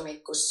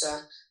juhtumid, kus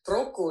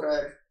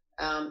prokurör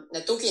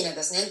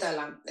tuginedes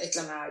nendele,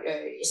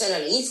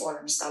 sellele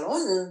infole, mis tal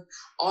on,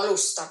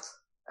 alustab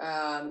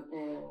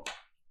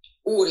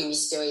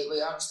uurimist või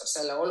alustab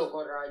selle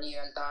olukorra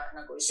nii-öelda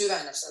nagu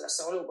süveneb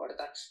sellesse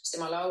olukorda, mis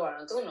tema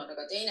lauale on tulnud.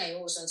 Aga teine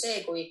juhus on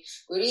see, kui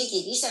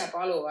riigid ise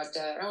paluvad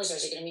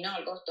rahvusvahelise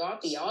kriminaalkohtu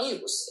abi.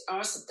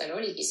 Aastatel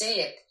oligi see,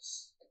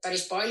 et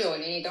päris palju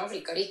oli neid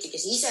Aafrika riike,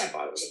 kes ise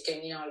palusid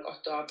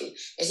kriminaalkohtu abi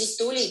ja siis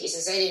tuligi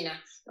see selline,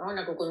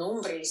 nagu kui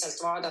numbriliselt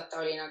vaadata,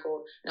 oli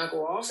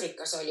nagu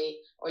Aafrikas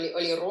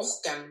oli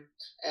rohkem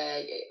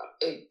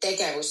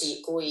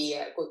tegevusi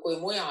kui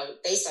mujal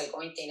teistel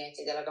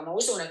kontinentidel, aga ma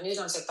usun, et nüüd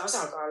on see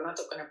tasakaal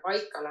natukene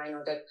paika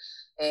läinud,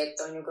 et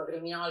on ju ka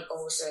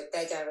kriminaalkohus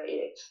tegev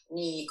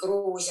nii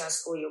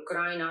Gruusias kui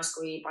Ukrainas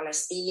kui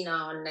Palestiina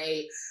on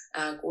neil,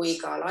 kui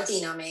ka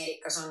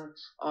Ladina-Ameerikas on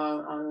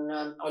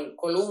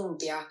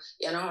Kolumbia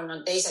ja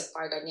on teised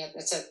paigad, nii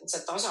et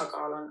see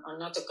tasakaal on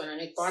natukene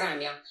nüüd parem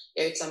ja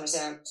ütleme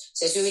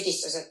see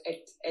süüdistus,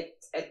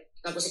 et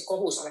nagu see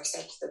kohus oleks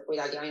tehtud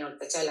kuidagi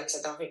ainult, et selleks,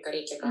 et Aafrika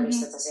riike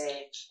karistada,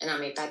 see enam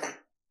ei päde.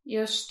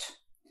 Just.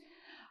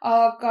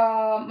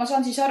 Aga ma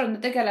saan siis aru, et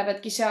nad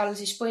tegelevadki seal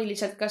siis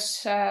põhiliselt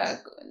kas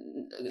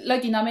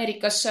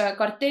Ladina-Ameerikas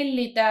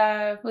kartellide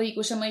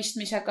õiguse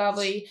mõistmisega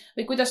või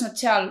kuidas nad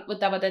seal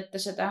võtavad ette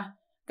seda?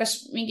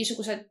 Kas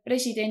mingisugused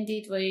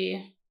presidendid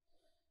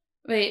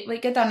või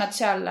keda nad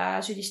seal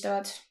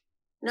süüdistavad?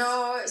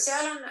 No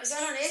seal on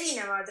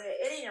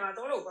erinevad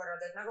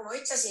olukorrad, et nagu ma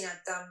ütlesin,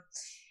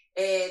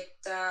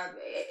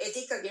 et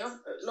ikkagi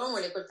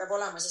loomulikult peab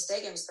olema siis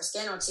tegemist kas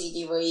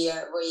genotsiidi või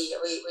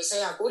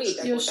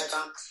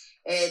sõjakuritegudega.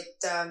 Et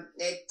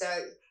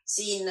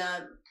siin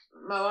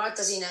ma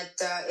vaatasin,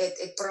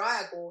 et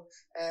praegu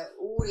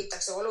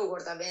uuritakse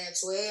olukorda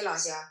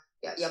Venezuelas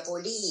ja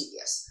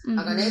Boliivias,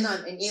 aga need on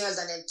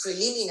nii-öelda need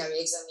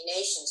preliminary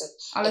examinations, et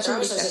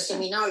rahvusvahelises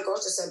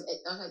kriminaalkohtus,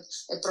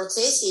 et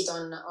protsessid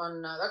on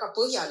väga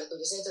põhjalikud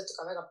ja seetõttu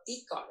ka väga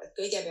pikad, et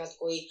kõigepealt,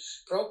 kui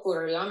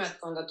prokuröri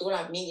ametkonda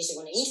tuleb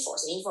mingisugune info,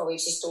 see info võib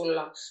siis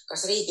tulla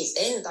kas riigilt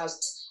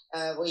endalt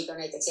või ka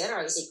näiteks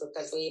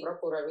eraisikutelt või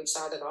prokurör võib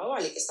saada ka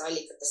avalikest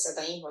allikatest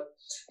seda infot,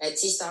 et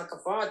siis ta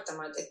hakkab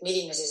vaatama, et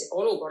milline see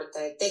olukord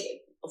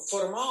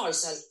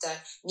formaalselt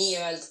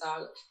nii-öelda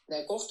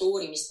kohtu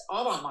uurimist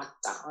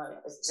avamata.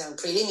 See on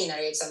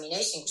preliminary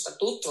examination, kus ta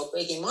tutvub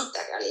kõigi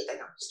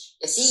materjalidega.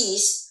 Ja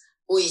siis,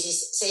 kui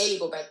siis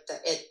selgub,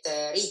 et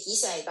riik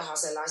ise ei taha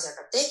selle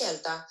asjaga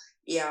tegelda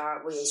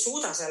või ei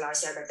suuda selle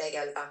asjaga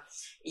tegelda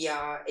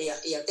ja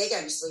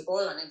tegemist võib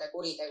olla nende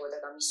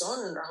kuritegudega, mis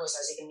on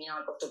rahvusvahelise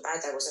kriminaalkohtu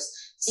pädevuses,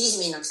 siis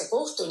minnakse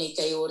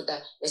kohtunike juurde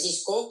ja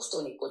siis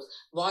kohtunikud,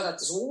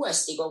 vaadates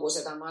uuesti kogu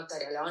seda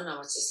materjali,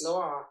 annavad siis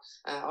loa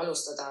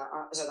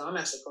alustada seda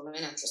ametlikku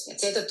menetlust. Nii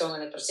et seetõttu on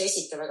need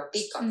protsessid ka väga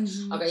pikad,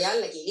 aga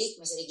jällegi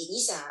liikmesriigid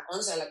ise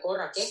on selle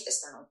korra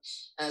kehtestanud,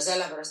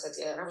 sellepärast, et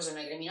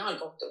rahvusvaheline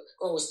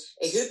kriminaalkohus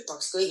ei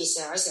hüppaks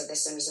kõigisse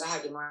asjadesse, mis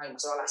vähegi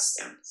maailmas valesti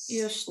on.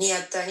 Nii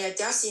et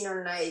jah, siin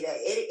on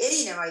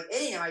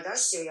erinevaid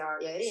asju ja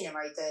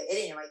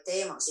erinevaid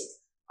teemasid,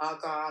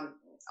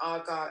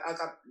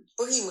 aga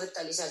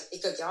põhimõtteliselt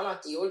ikkagi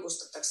alati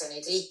julgustatakse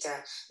neid riike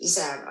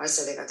ise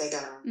asjadega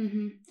tegelema.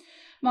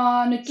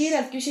 Ma nüüd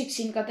kiirelt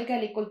küsiksin ka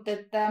tegelikult,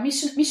 et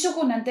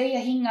missugune on teie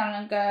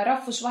hinnang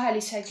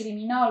rahvusvahelise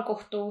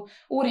kriminaalkohtu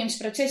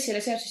uurimisprotsessile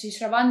seoses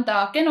siis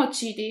Rwanda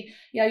genotsiidi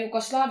ja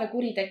Jugoslaavia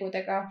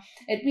kuritegudega,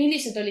 et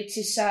millised olid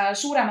siis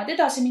suuremad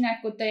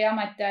edasiminekud teie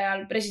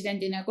ametiajal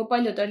presidendina, kui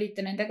palju te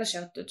olite nendega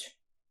seotud?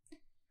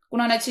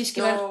 Kuna need siiski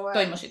veel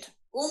toimusid?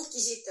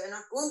 Kumbki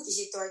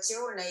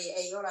situatsioon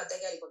ei ole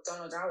tegelikult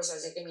olnud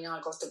rahvusvahelise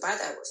kriminaalkohtu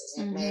pädevuses.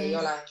 Me ei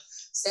ole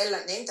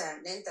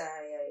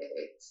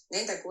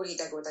nende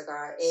kuritegudega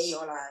ei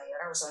ole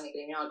rahvusvaheline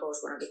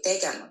kriminaalkohus kunagi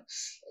tegelenud.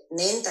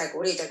 Nende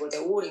kuritegude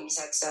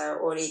uurimiseks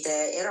olid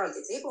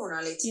eraldi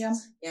tribunalid ja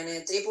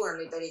need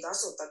tribunalid olid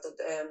asutatud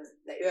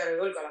ÜRO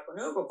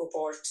Julgeolekunõukogu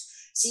poolt.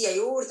 Siia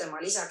juurde ma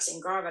lisaksin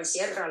ka veel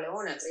Sierra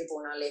Leone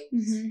tribunali,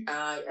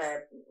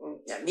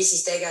 mis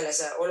siis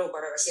tegeles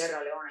olukorraga Sierra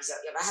Leones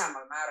ja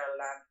vähemal määral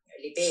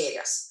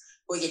Libeerias,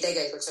 kuigi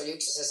tegelikult see oli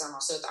üks ja seesama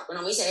sõda.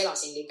 Kuna ma ise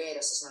elasin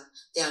Libeerias, siis ma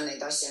tean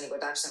neid asju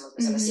nagu täpsemalt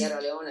ka selle Sierra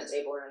Leone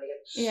tribunali.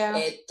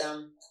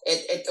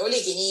 Et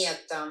oligi nii,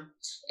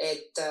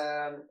 et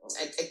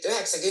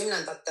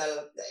 90-ndatel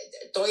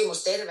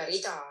toimus terve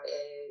rida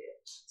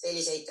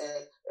selliseid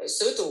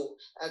sõdu,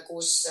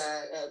 kus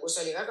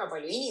oli väga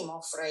palju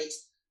inimohvreid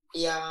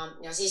ja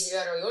siis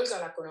ÜRO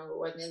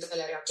Julgeolekunõukogu, et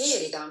nendele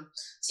reageerida,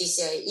 siis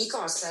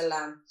iga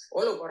selle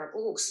olukorra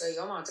puhuks lõi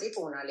oma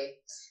tribunali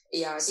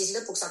ja siis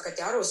lõpuks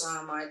hakati aru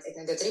saama, et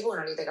nende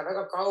tribunalidega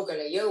väga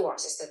kaugele ei jõua,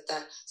 sest et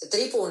see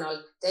tribunal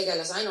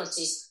tegeles ainult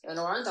siis,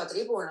 Rwanda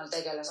tribunal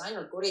tegeles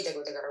ainult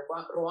kuritegudega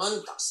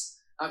Rwandas.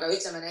 Aga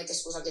ütleme näiteks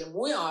kusagil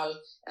mujal,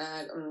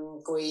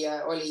 kui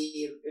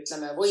oli,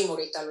 ütleme,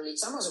 võimuritel olid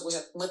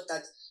samasugused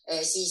mõtted,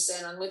 siis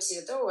nad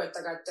mõtlesid, et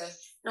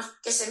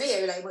kes see meie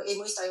üle ei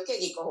mõista ju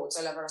keegi kohut,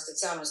 sellepärast, et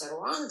seal on see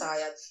Rwanda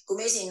ja kui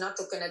me siin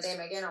natukene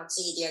teeme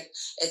genotsiidi,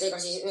 et ega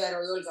siis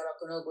ÜRO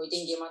Julgeolekunõukogu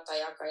tingimata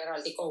ei hakka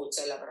eraldi kohut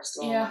sellepärast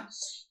looma.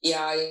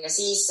 Ja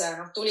siis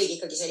tuligi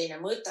ikkagi selline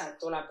mõte,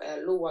 et tuleb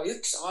luua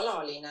üks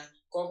alaline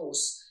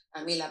kohus,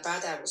 mille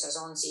pädevuses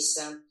on siis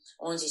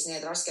on siis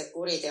need rasked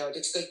kuriteod,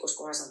 ükskõik kus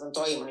kohas nad on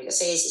toimunud ja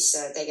see siis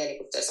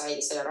tegelikult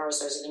sai selle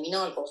rahvusvahelise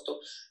kriminaalkohtu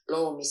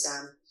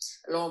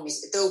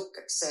loomise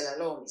tõukeks selle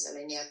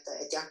loomisele. Nii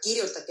et jah,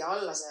 kirjutati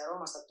alla see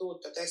Rooma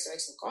statuut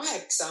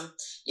 1998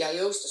 ja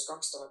jõustus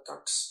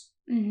 2002.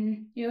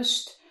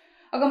 Just.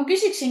 Aga ma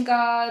küsiksin ka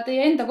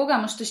teie enda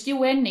kogemustest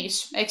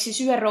UN-is ehk siis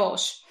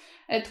ÜRO-s.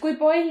 Et kui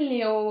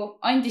palju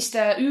andis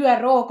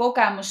ÜRO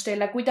kogemus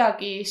teile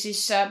kuidagi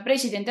siis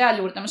presidendi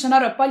ajal juurde? Ma saan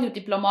aru, et palju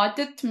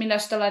diplomaatiat,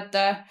 millest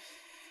olete,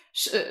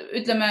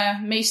 ütleme,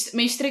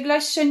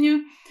 meistriklass on ju.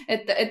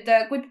 Et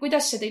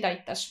kuidas see teid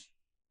aitas?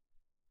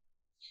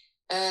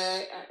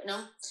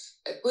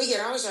 Kuigi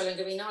rahvusvaheline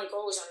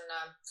kriminaalkohus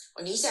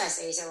on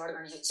iseseisev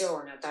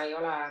organisatsioon ja ta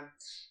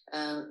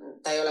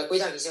ei ole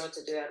kuidagi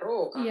seotud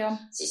ÜRO-ga,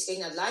 siis kõik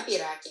need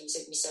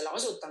läbirääkimised, mis selle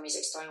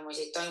asutamiseks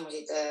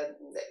toimusid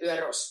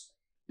ÜRO-s.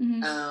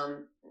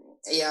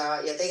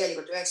 Ja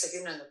tegelikult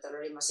 90-ndatel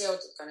olin ma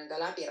seotud ka nende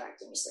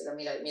läbirääkimistega,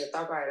 mille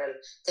tagajärjel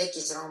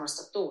tekkis Rooma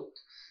statuut.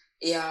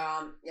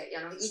 Ja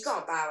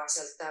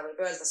igapäevaselt võib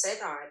öelda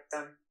seda,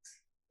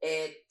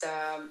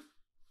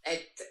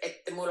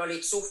 et mul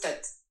olid suhted,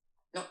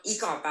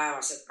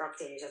 igapäevased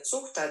praktilised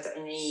suhted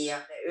nii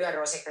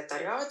ÜRO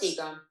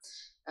sekretariaadiga,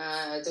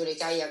 tuli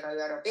käia ka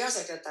ÜRO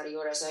peasekretäri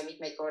juures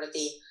mitmeid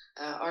kordi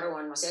aru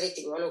andmas,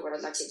 eriti kui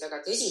olukorrad läksid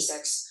väga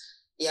tõsiseks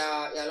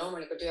ja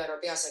loomulikult ÜRO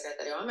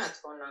peasekretäri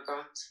ametkonnaga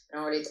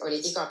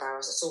olid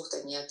igapäevased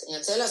suhted, nii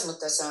et selles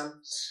mõttes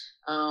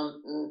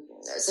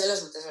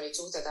olid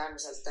suhted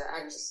äärmiselt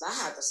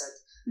lähedased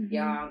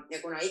ja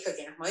kuna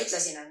ikkagi, ma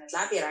ütlesin, et need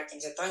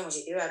läbirääkimised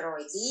toimusid ÜRO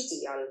egiidi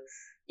all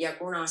ja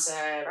kuna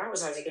see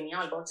rahvusvahelise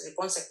kriminaalkohtuse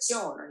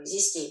kontseptsioon oli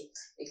siiski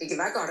ikkagi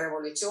väga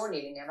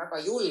revolutsiooniline ja väga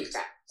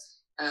julge,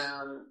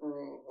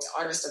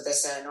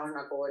 arvestades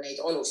nagu neid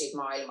olusid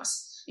maailmas,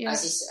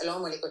 siis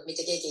loomulikult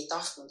mitte keegi ei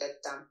tahtnud,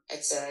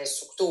 et see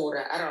struktuur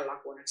ära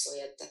laguneks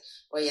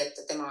või et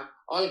tema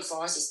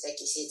algfaasis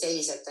tekkisid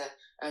sellised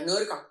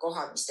nõrgad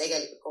kohad, mis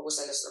tegelikult kogu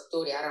selle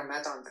struktuuri ära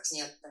mädandaks.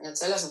 Nii et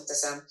selles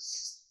mõttes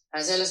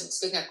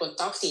kõik need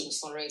kontaktid, mis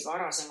mul olid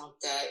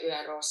varasemalt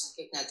ÜRO-s,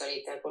 kõik need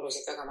olid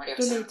kulusid väga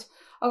marjaks.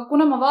 Aga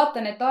kuna ma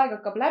vaatan, et aeg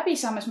hakkab läbi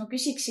saamas, ma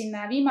küsiksin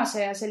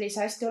viimase ja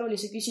sellise hästi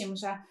olulise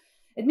küsimuse,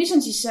 et mis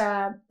on siis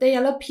teie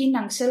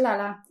lõpphinnang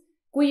sellele,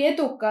 kui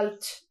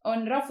edukalt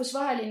on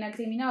rahvusvaheline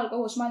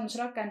kriminaalkohus maailmas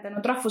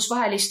rakendanud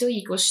rahvusvahelist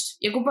õigust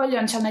ja kui palju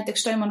on seal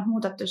näiteks toimunud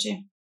muudatusi?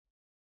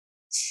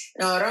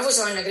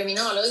 Rahvusvaheline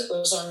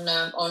kriminaalõigus on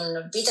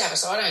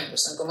pidevas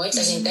arengus, nagu ma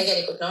ütlesin,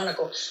 tegelikult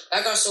nagu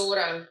väga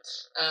suure,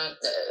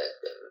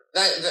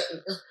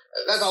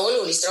 väga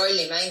olulist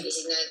rolli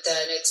mängisid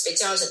need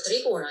spetsiaalsed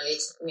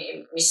tribunalid,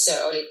 mis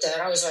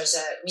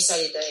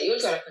olid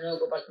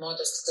julgeolekunõukogu poolt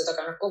moodustatud,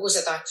 aga kogu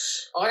seda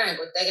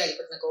arengut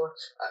tegelikult nagu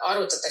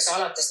arutatakse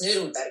alates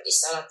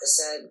Nürnbergist, alates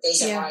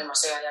teise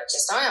maailmasõja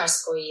järgsest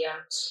ajast, kui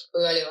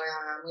oli vaja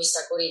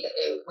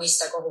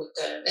mõista kohut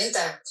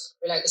nende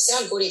üle, kes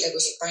seal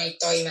kuritegusid panid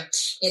toime.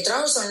 Nii et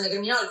rahvusvaheline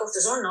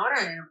kriminaalkohtus on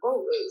arenenud,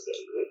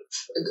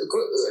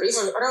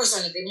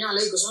 rahvusvaheline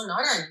kriminaalõigus on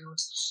arenenud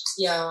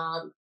ja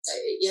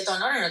ta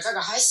on arenenud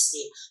väga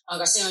hästi,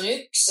 aga see on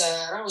üks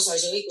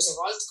rahvusvahelise õiguse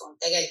valdkond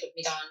tegelikult,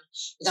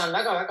 mida on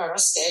väga-väga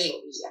raske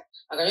ellu viia.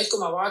 Aga nüüd, kui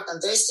ma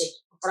vaatan tõesti,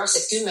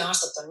 praktiliselt 10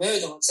 aastat on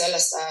möödunud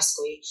sellest ajast,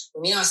 kui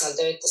mina seal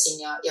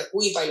töötasin ja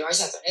kui palju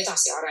asjad on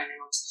edasi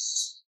arenenud,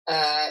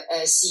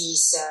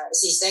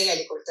 siis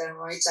tegelikult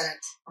ma ütlen,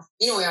 et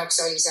minu jaoks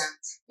oli see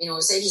minu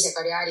sellise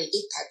karjääri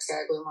tipphetk,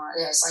 kui ma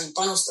sain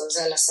panustada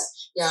sellesse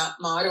ja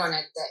ma arvan,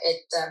 et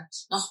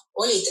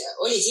olid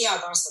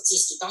head aastad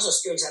siiski,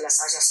 tasus küll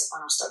sellesse asjasse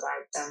panustada,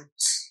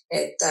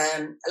 et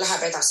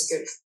läheb edasi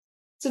küll.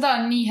 Seda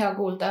on nii hea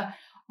kuulda.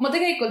 Ma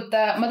tean,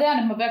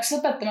 et ma peaks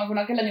lõpetama,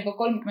 kuna kell on juba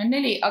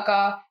 34, aga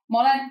ma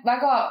olen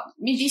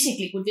mind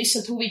isiklikult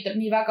lihtsalt huvitab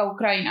nii väga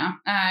Ukraina,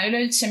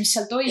 üleüldse, mis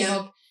seal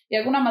toimub.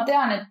 Ja kuna ma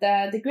tean, et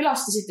te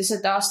külastasite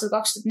seda aastal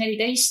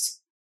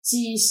 2014,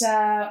 siis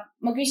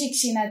ma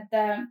küsiksin, et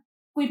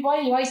kui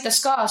palju aitas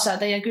kaasa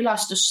teie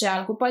külastus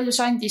seal, kui palju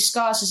see andis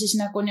kaasa siis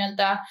nagu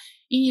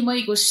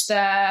inimõiguste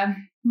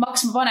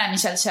maksma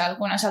panemisel seal,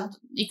 kuna seal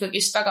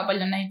ikkagi väga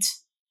palju neid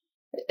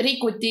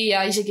rikuti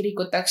ja isegi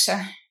rikutakse?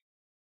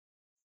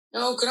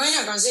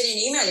 Ukrainaga on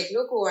selline imelik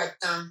lugu,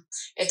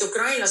 et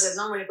ukrainlased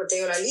loomulikult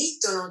ei ole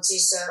liitunud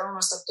siis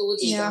Rooma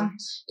statuudiga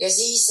ja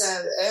siis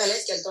ühel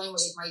hetkel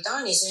toimusid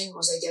Maidani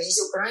sündmused ja siis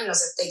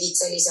ukrainlased tegid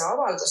sellise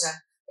avalduse,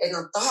 et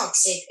nad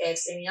tahaksid,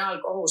 et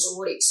kriminaalkohus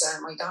uuriks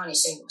Maidani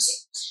sündmusi.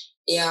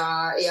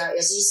 Ja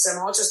siis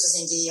ma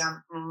otsustasingi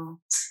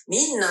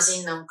minna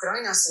sinna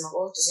Ukrainasse, ma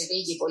kohtusin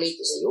riigi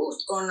poliitilise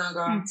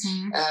juhtkonnaga,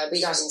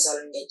 pidasin seal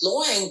neid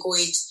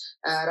loenguid,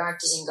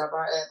 rääkisin ka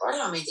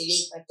parlamendi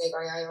liikmetega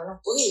ja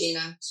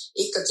põhiline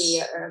ikkagi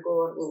nagu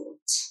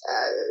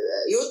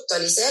jutt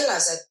oli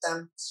selles,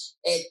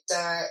 et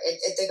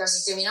ega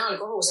siis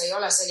kriminaalkohus ei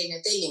ole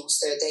selline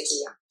tellimustöö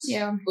tegija.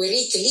 Kui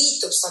riik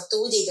liitub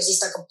statuudiga, siis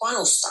ta ka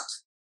panustab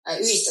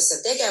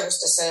ühistesse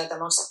tegevustesse ja ta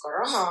maksab ka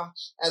raha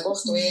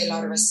kohtu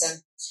eelarvesse.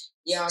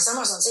 Ja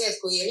samas on see, et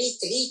kui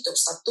riik liitub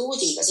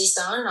statuudiga, siis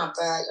ta annab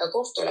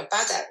kohtule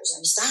pädevuse,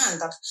 mis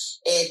tähendab,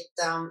 et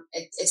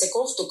see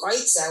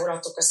kohtukaitse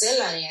ulatub ka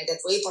selleni,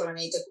 et võib-olla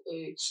neid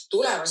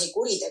tulevasi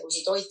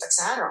kuritegusid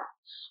hoitakse ära.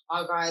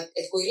 Aga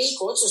et kui riik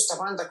otsustab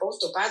anda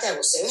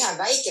kohtupädevusse ühe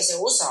väikese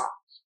osa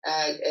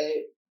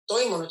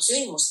toimunud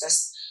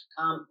sündmustest,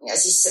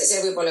 siis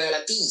see võib-olla ei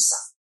ole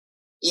piisav.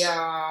 Ja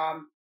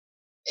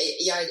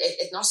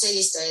et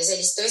sellist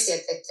tõesti,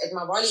 et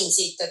ma valin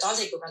siit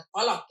taldriku pealt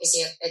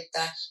palakesi,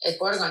 et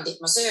porgandit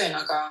ma söön,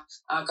 aga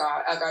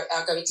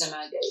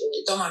ütleme,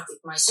 tomatit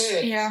ma ei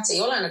söö. See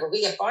ei ole nagu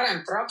kõige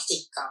parem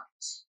praktika,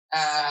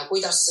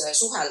 kuidas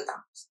suhelda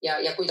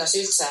ja kuidas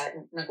üldse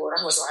nagu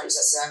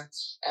rahvusvahelises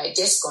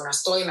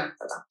keskkonnas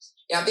toimetada.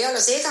 Ja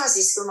peale seda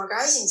siis, kui ma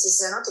käisin,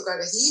 siis natuke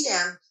aega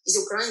hiljem, siis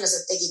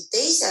ukrainlased tegid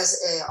teise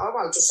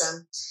avalduse,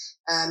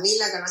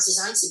 millega nad siis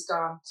andsid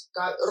ka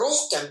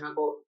rohkem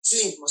nagu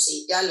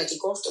sündmusi jällegi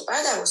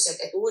kohtupädevusse,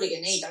 et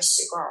uurige neid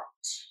asju ka.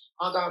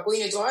 Aga kui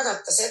nüüd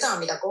vaadata seda,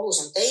 mida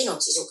kohus on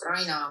teinud siis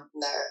Ukraina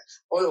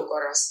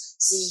olukorras,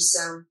 siis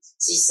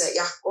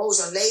jah, kohus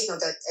on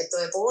leidnud, et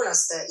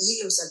tõepoolest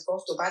ilmselt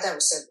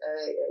kohtupädevusse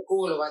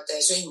kuuluvad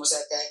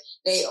sündmused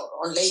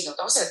on leidnud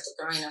aset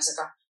Ukrainas,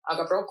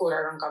 aga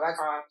prokurör on ka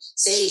väga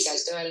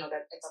selgelt öelnud,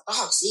 et ta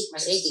tahaks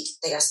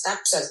liikmesriigidest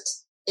täpselt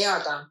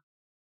teada,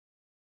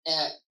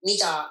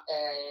 mida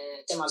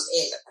temalt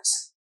eeldatakse.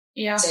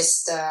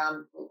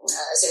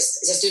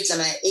 Sest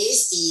ütleme,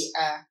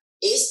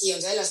 Eesti on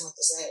selles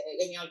mõttes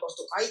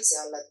kriminaalkohtu kaitse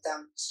all,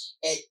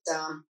 et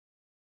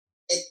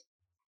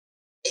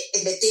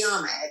me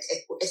teame,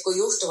 et kui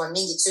juhtuvad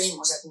mingid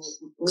sündmused,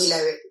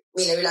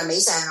 mille üle me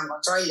ise enam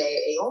kontrolli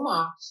ei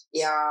oma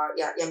ja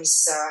mis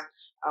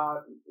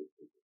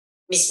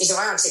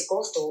vajaksid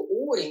kohtu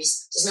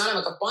uurimist, siis me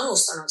oleme ka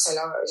panustanud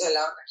selle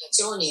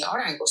organisatsiooni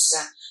arengusse,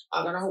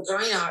 aga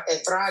Ukraina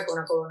praegu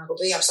nagu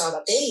püüab saada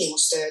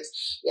tellimustööd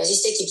ja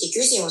siis tekibki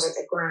küsimus,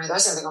 et kuna need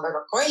asjad on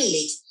väga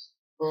kallid,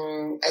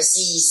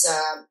 siis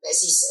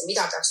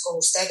mida peaks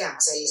kohus tegema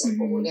sellisel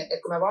puhul.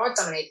 Et kui me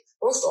vaatame neid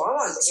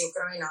kohtuavaldusi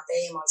Ukraina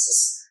teemal,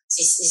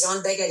 siis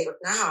on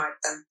tegelikult näha, et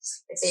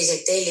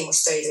selliseid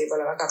tellimustöid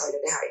võib-olla väga palju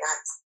teha ei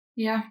taheta.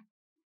 Jah.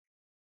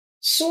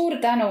 Suur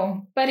tänu,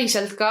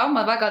 päriselt ka,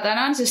 ma väga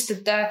tänan, sest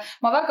et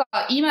ma väga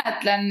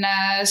imetlen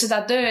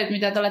seda tööd,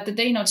 mida te olete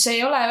teinud. See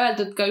ei ole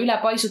öeldud ka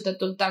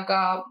ülepaisutatult,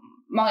 aga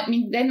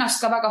mind ennast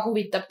ka väga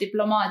huvitab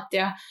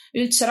diplomaatia,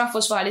 üldse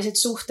rahvusvahelised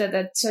suhted,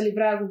 et see oli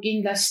praegu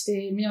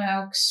kindlasti minu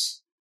jaoks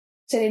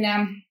selline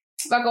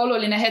väga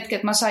oluline hetk,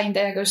 et ma sain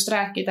teiega just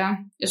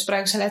rääkida just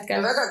praegusel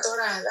hetkel. Väga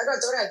tore,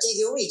 et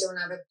keegi huvi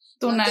tunneb.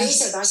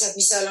 Teised asjad,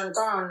 mis seal on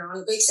ka,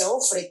 on kõik see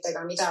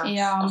ohvritega,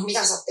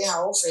 mida saab teha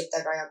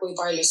ohvritega ja kui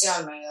palju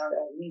seal me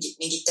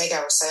mingit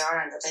tegevust sai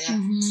arendada.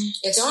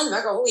 Et see on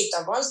väga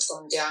huvitav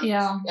valdkond ja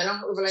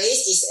võib-olla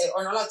Eestis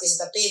on alati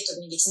seda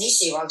peetud mingiks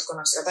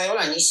nišivaldkonnaks, aga ta ei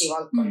ole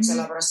nišivaldkond,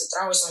 sellepärast et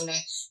rahvusvaheline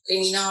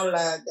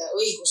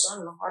kriminaalõigus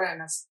on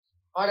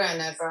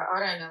arenev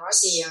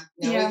asi ja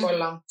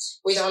võib-olla,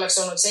 kui ta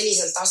oleks olnud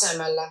sellisel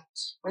tasemel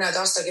mõned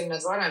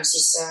aastakümned varem,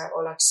 siis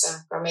oleks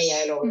ka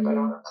meie elu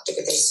võib-olla olnud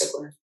natuke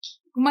teistsugune.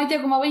 Ma ei tea,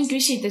 kui ma võin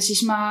küsida,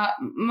 siis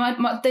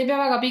te ei pea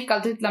väga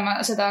pikalt ütlema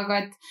seda, aga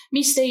et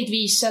mis teid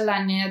viis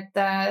selleni, et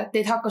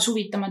teid hakkas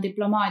huvitama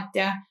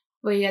diplomaatia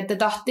või et te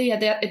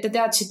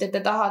teadsite, et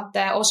te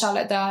tahate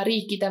osaleda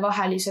riikide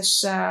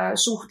vahelises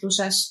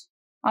suhtluses,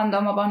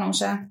 anda oma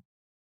panuse?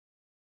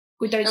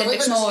 Kui te olite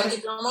näiteks noor.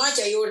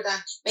 Diplomaatia juurde,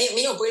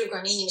 minu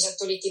põlvkonna inimesed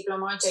tulid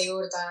diplomaatia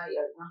juurde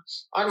ja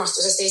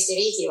armastusest Eesti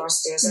riigi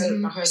vastu ja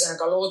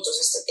ühesõnaga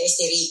lootusest, et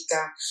Eesti riik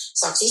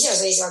saaks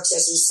iseseisvaks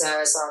ja siis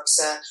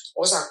saaks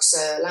osaks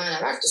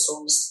lääne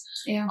väärtusruumist.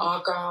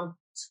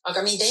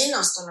 Aga mind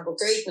ennast on nagu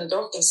köitnud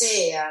rohkem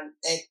see,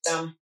 et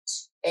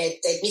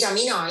mida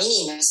mina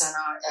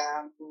inimesena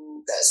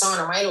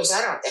saan oma elus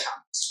ära teha.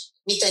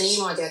 Mitte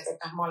niimoodi, et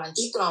ma olen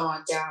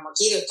diplomaat ja ma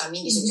kirjutan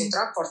mingisuguseid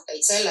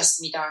raporteid sellest,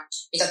 mida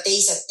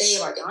teised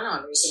teevad ja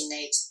analüüsin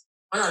neid.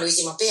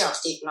 Analüüsima peab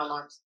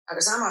diplomaat,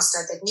 aga samas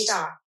ka, et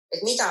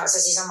mida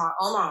sa siis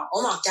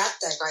oma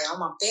kätega ja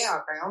oma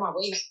peaga ja oma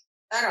võimet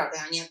ära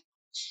teha. Nii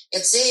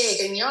et see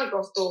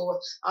kriminaalkohtu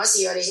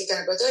asi oli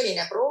nagu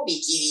tõeline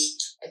proovikivi,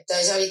 et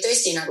see oli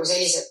tõesti nagu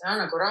sellised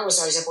nagu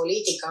rahvusvahelise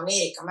poliitika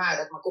Ameerika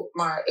mäed, et ma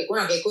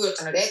kunagi ei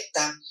kujutanud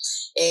ette,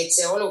 et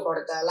see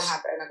olukord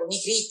läheb nagu nii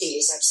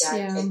kriitiliseks ja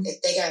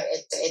et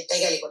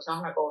tegelikult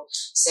nagu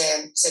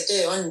see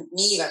töö on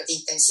niivõrd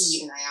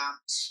intensiivne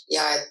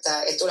ja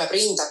et tuleb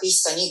rinda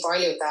pista nii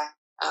paljude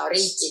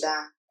riikide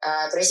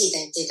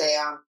presidentide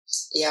ja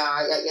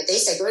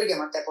teiste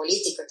kõrgemate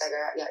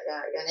poliitikutega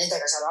ja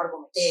nendega seal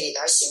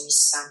argumenteerida asju,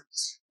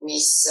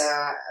 mis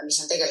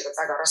on tegelikult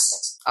väga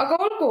rasked. Aga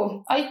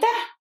olgu,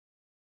 aitäh!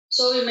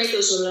 Soovime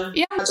edu sulle.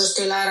 Adus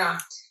küll ära.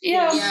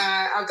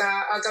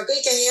 Aga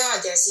kõike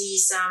head ja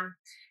siis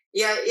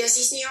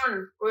nii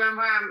on. Kui on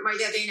vaja, ma ei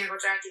tea,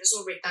 teinekord rääkida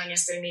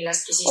Suurbritanniast või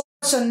millestki, siis...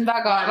 See on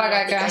väga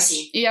äge.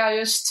 Ja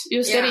just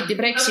eriti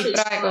Brexit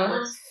praegu.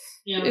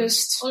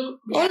 Just.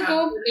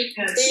 Olgu.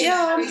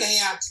 Kõike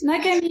head.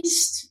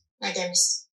 Nägemist.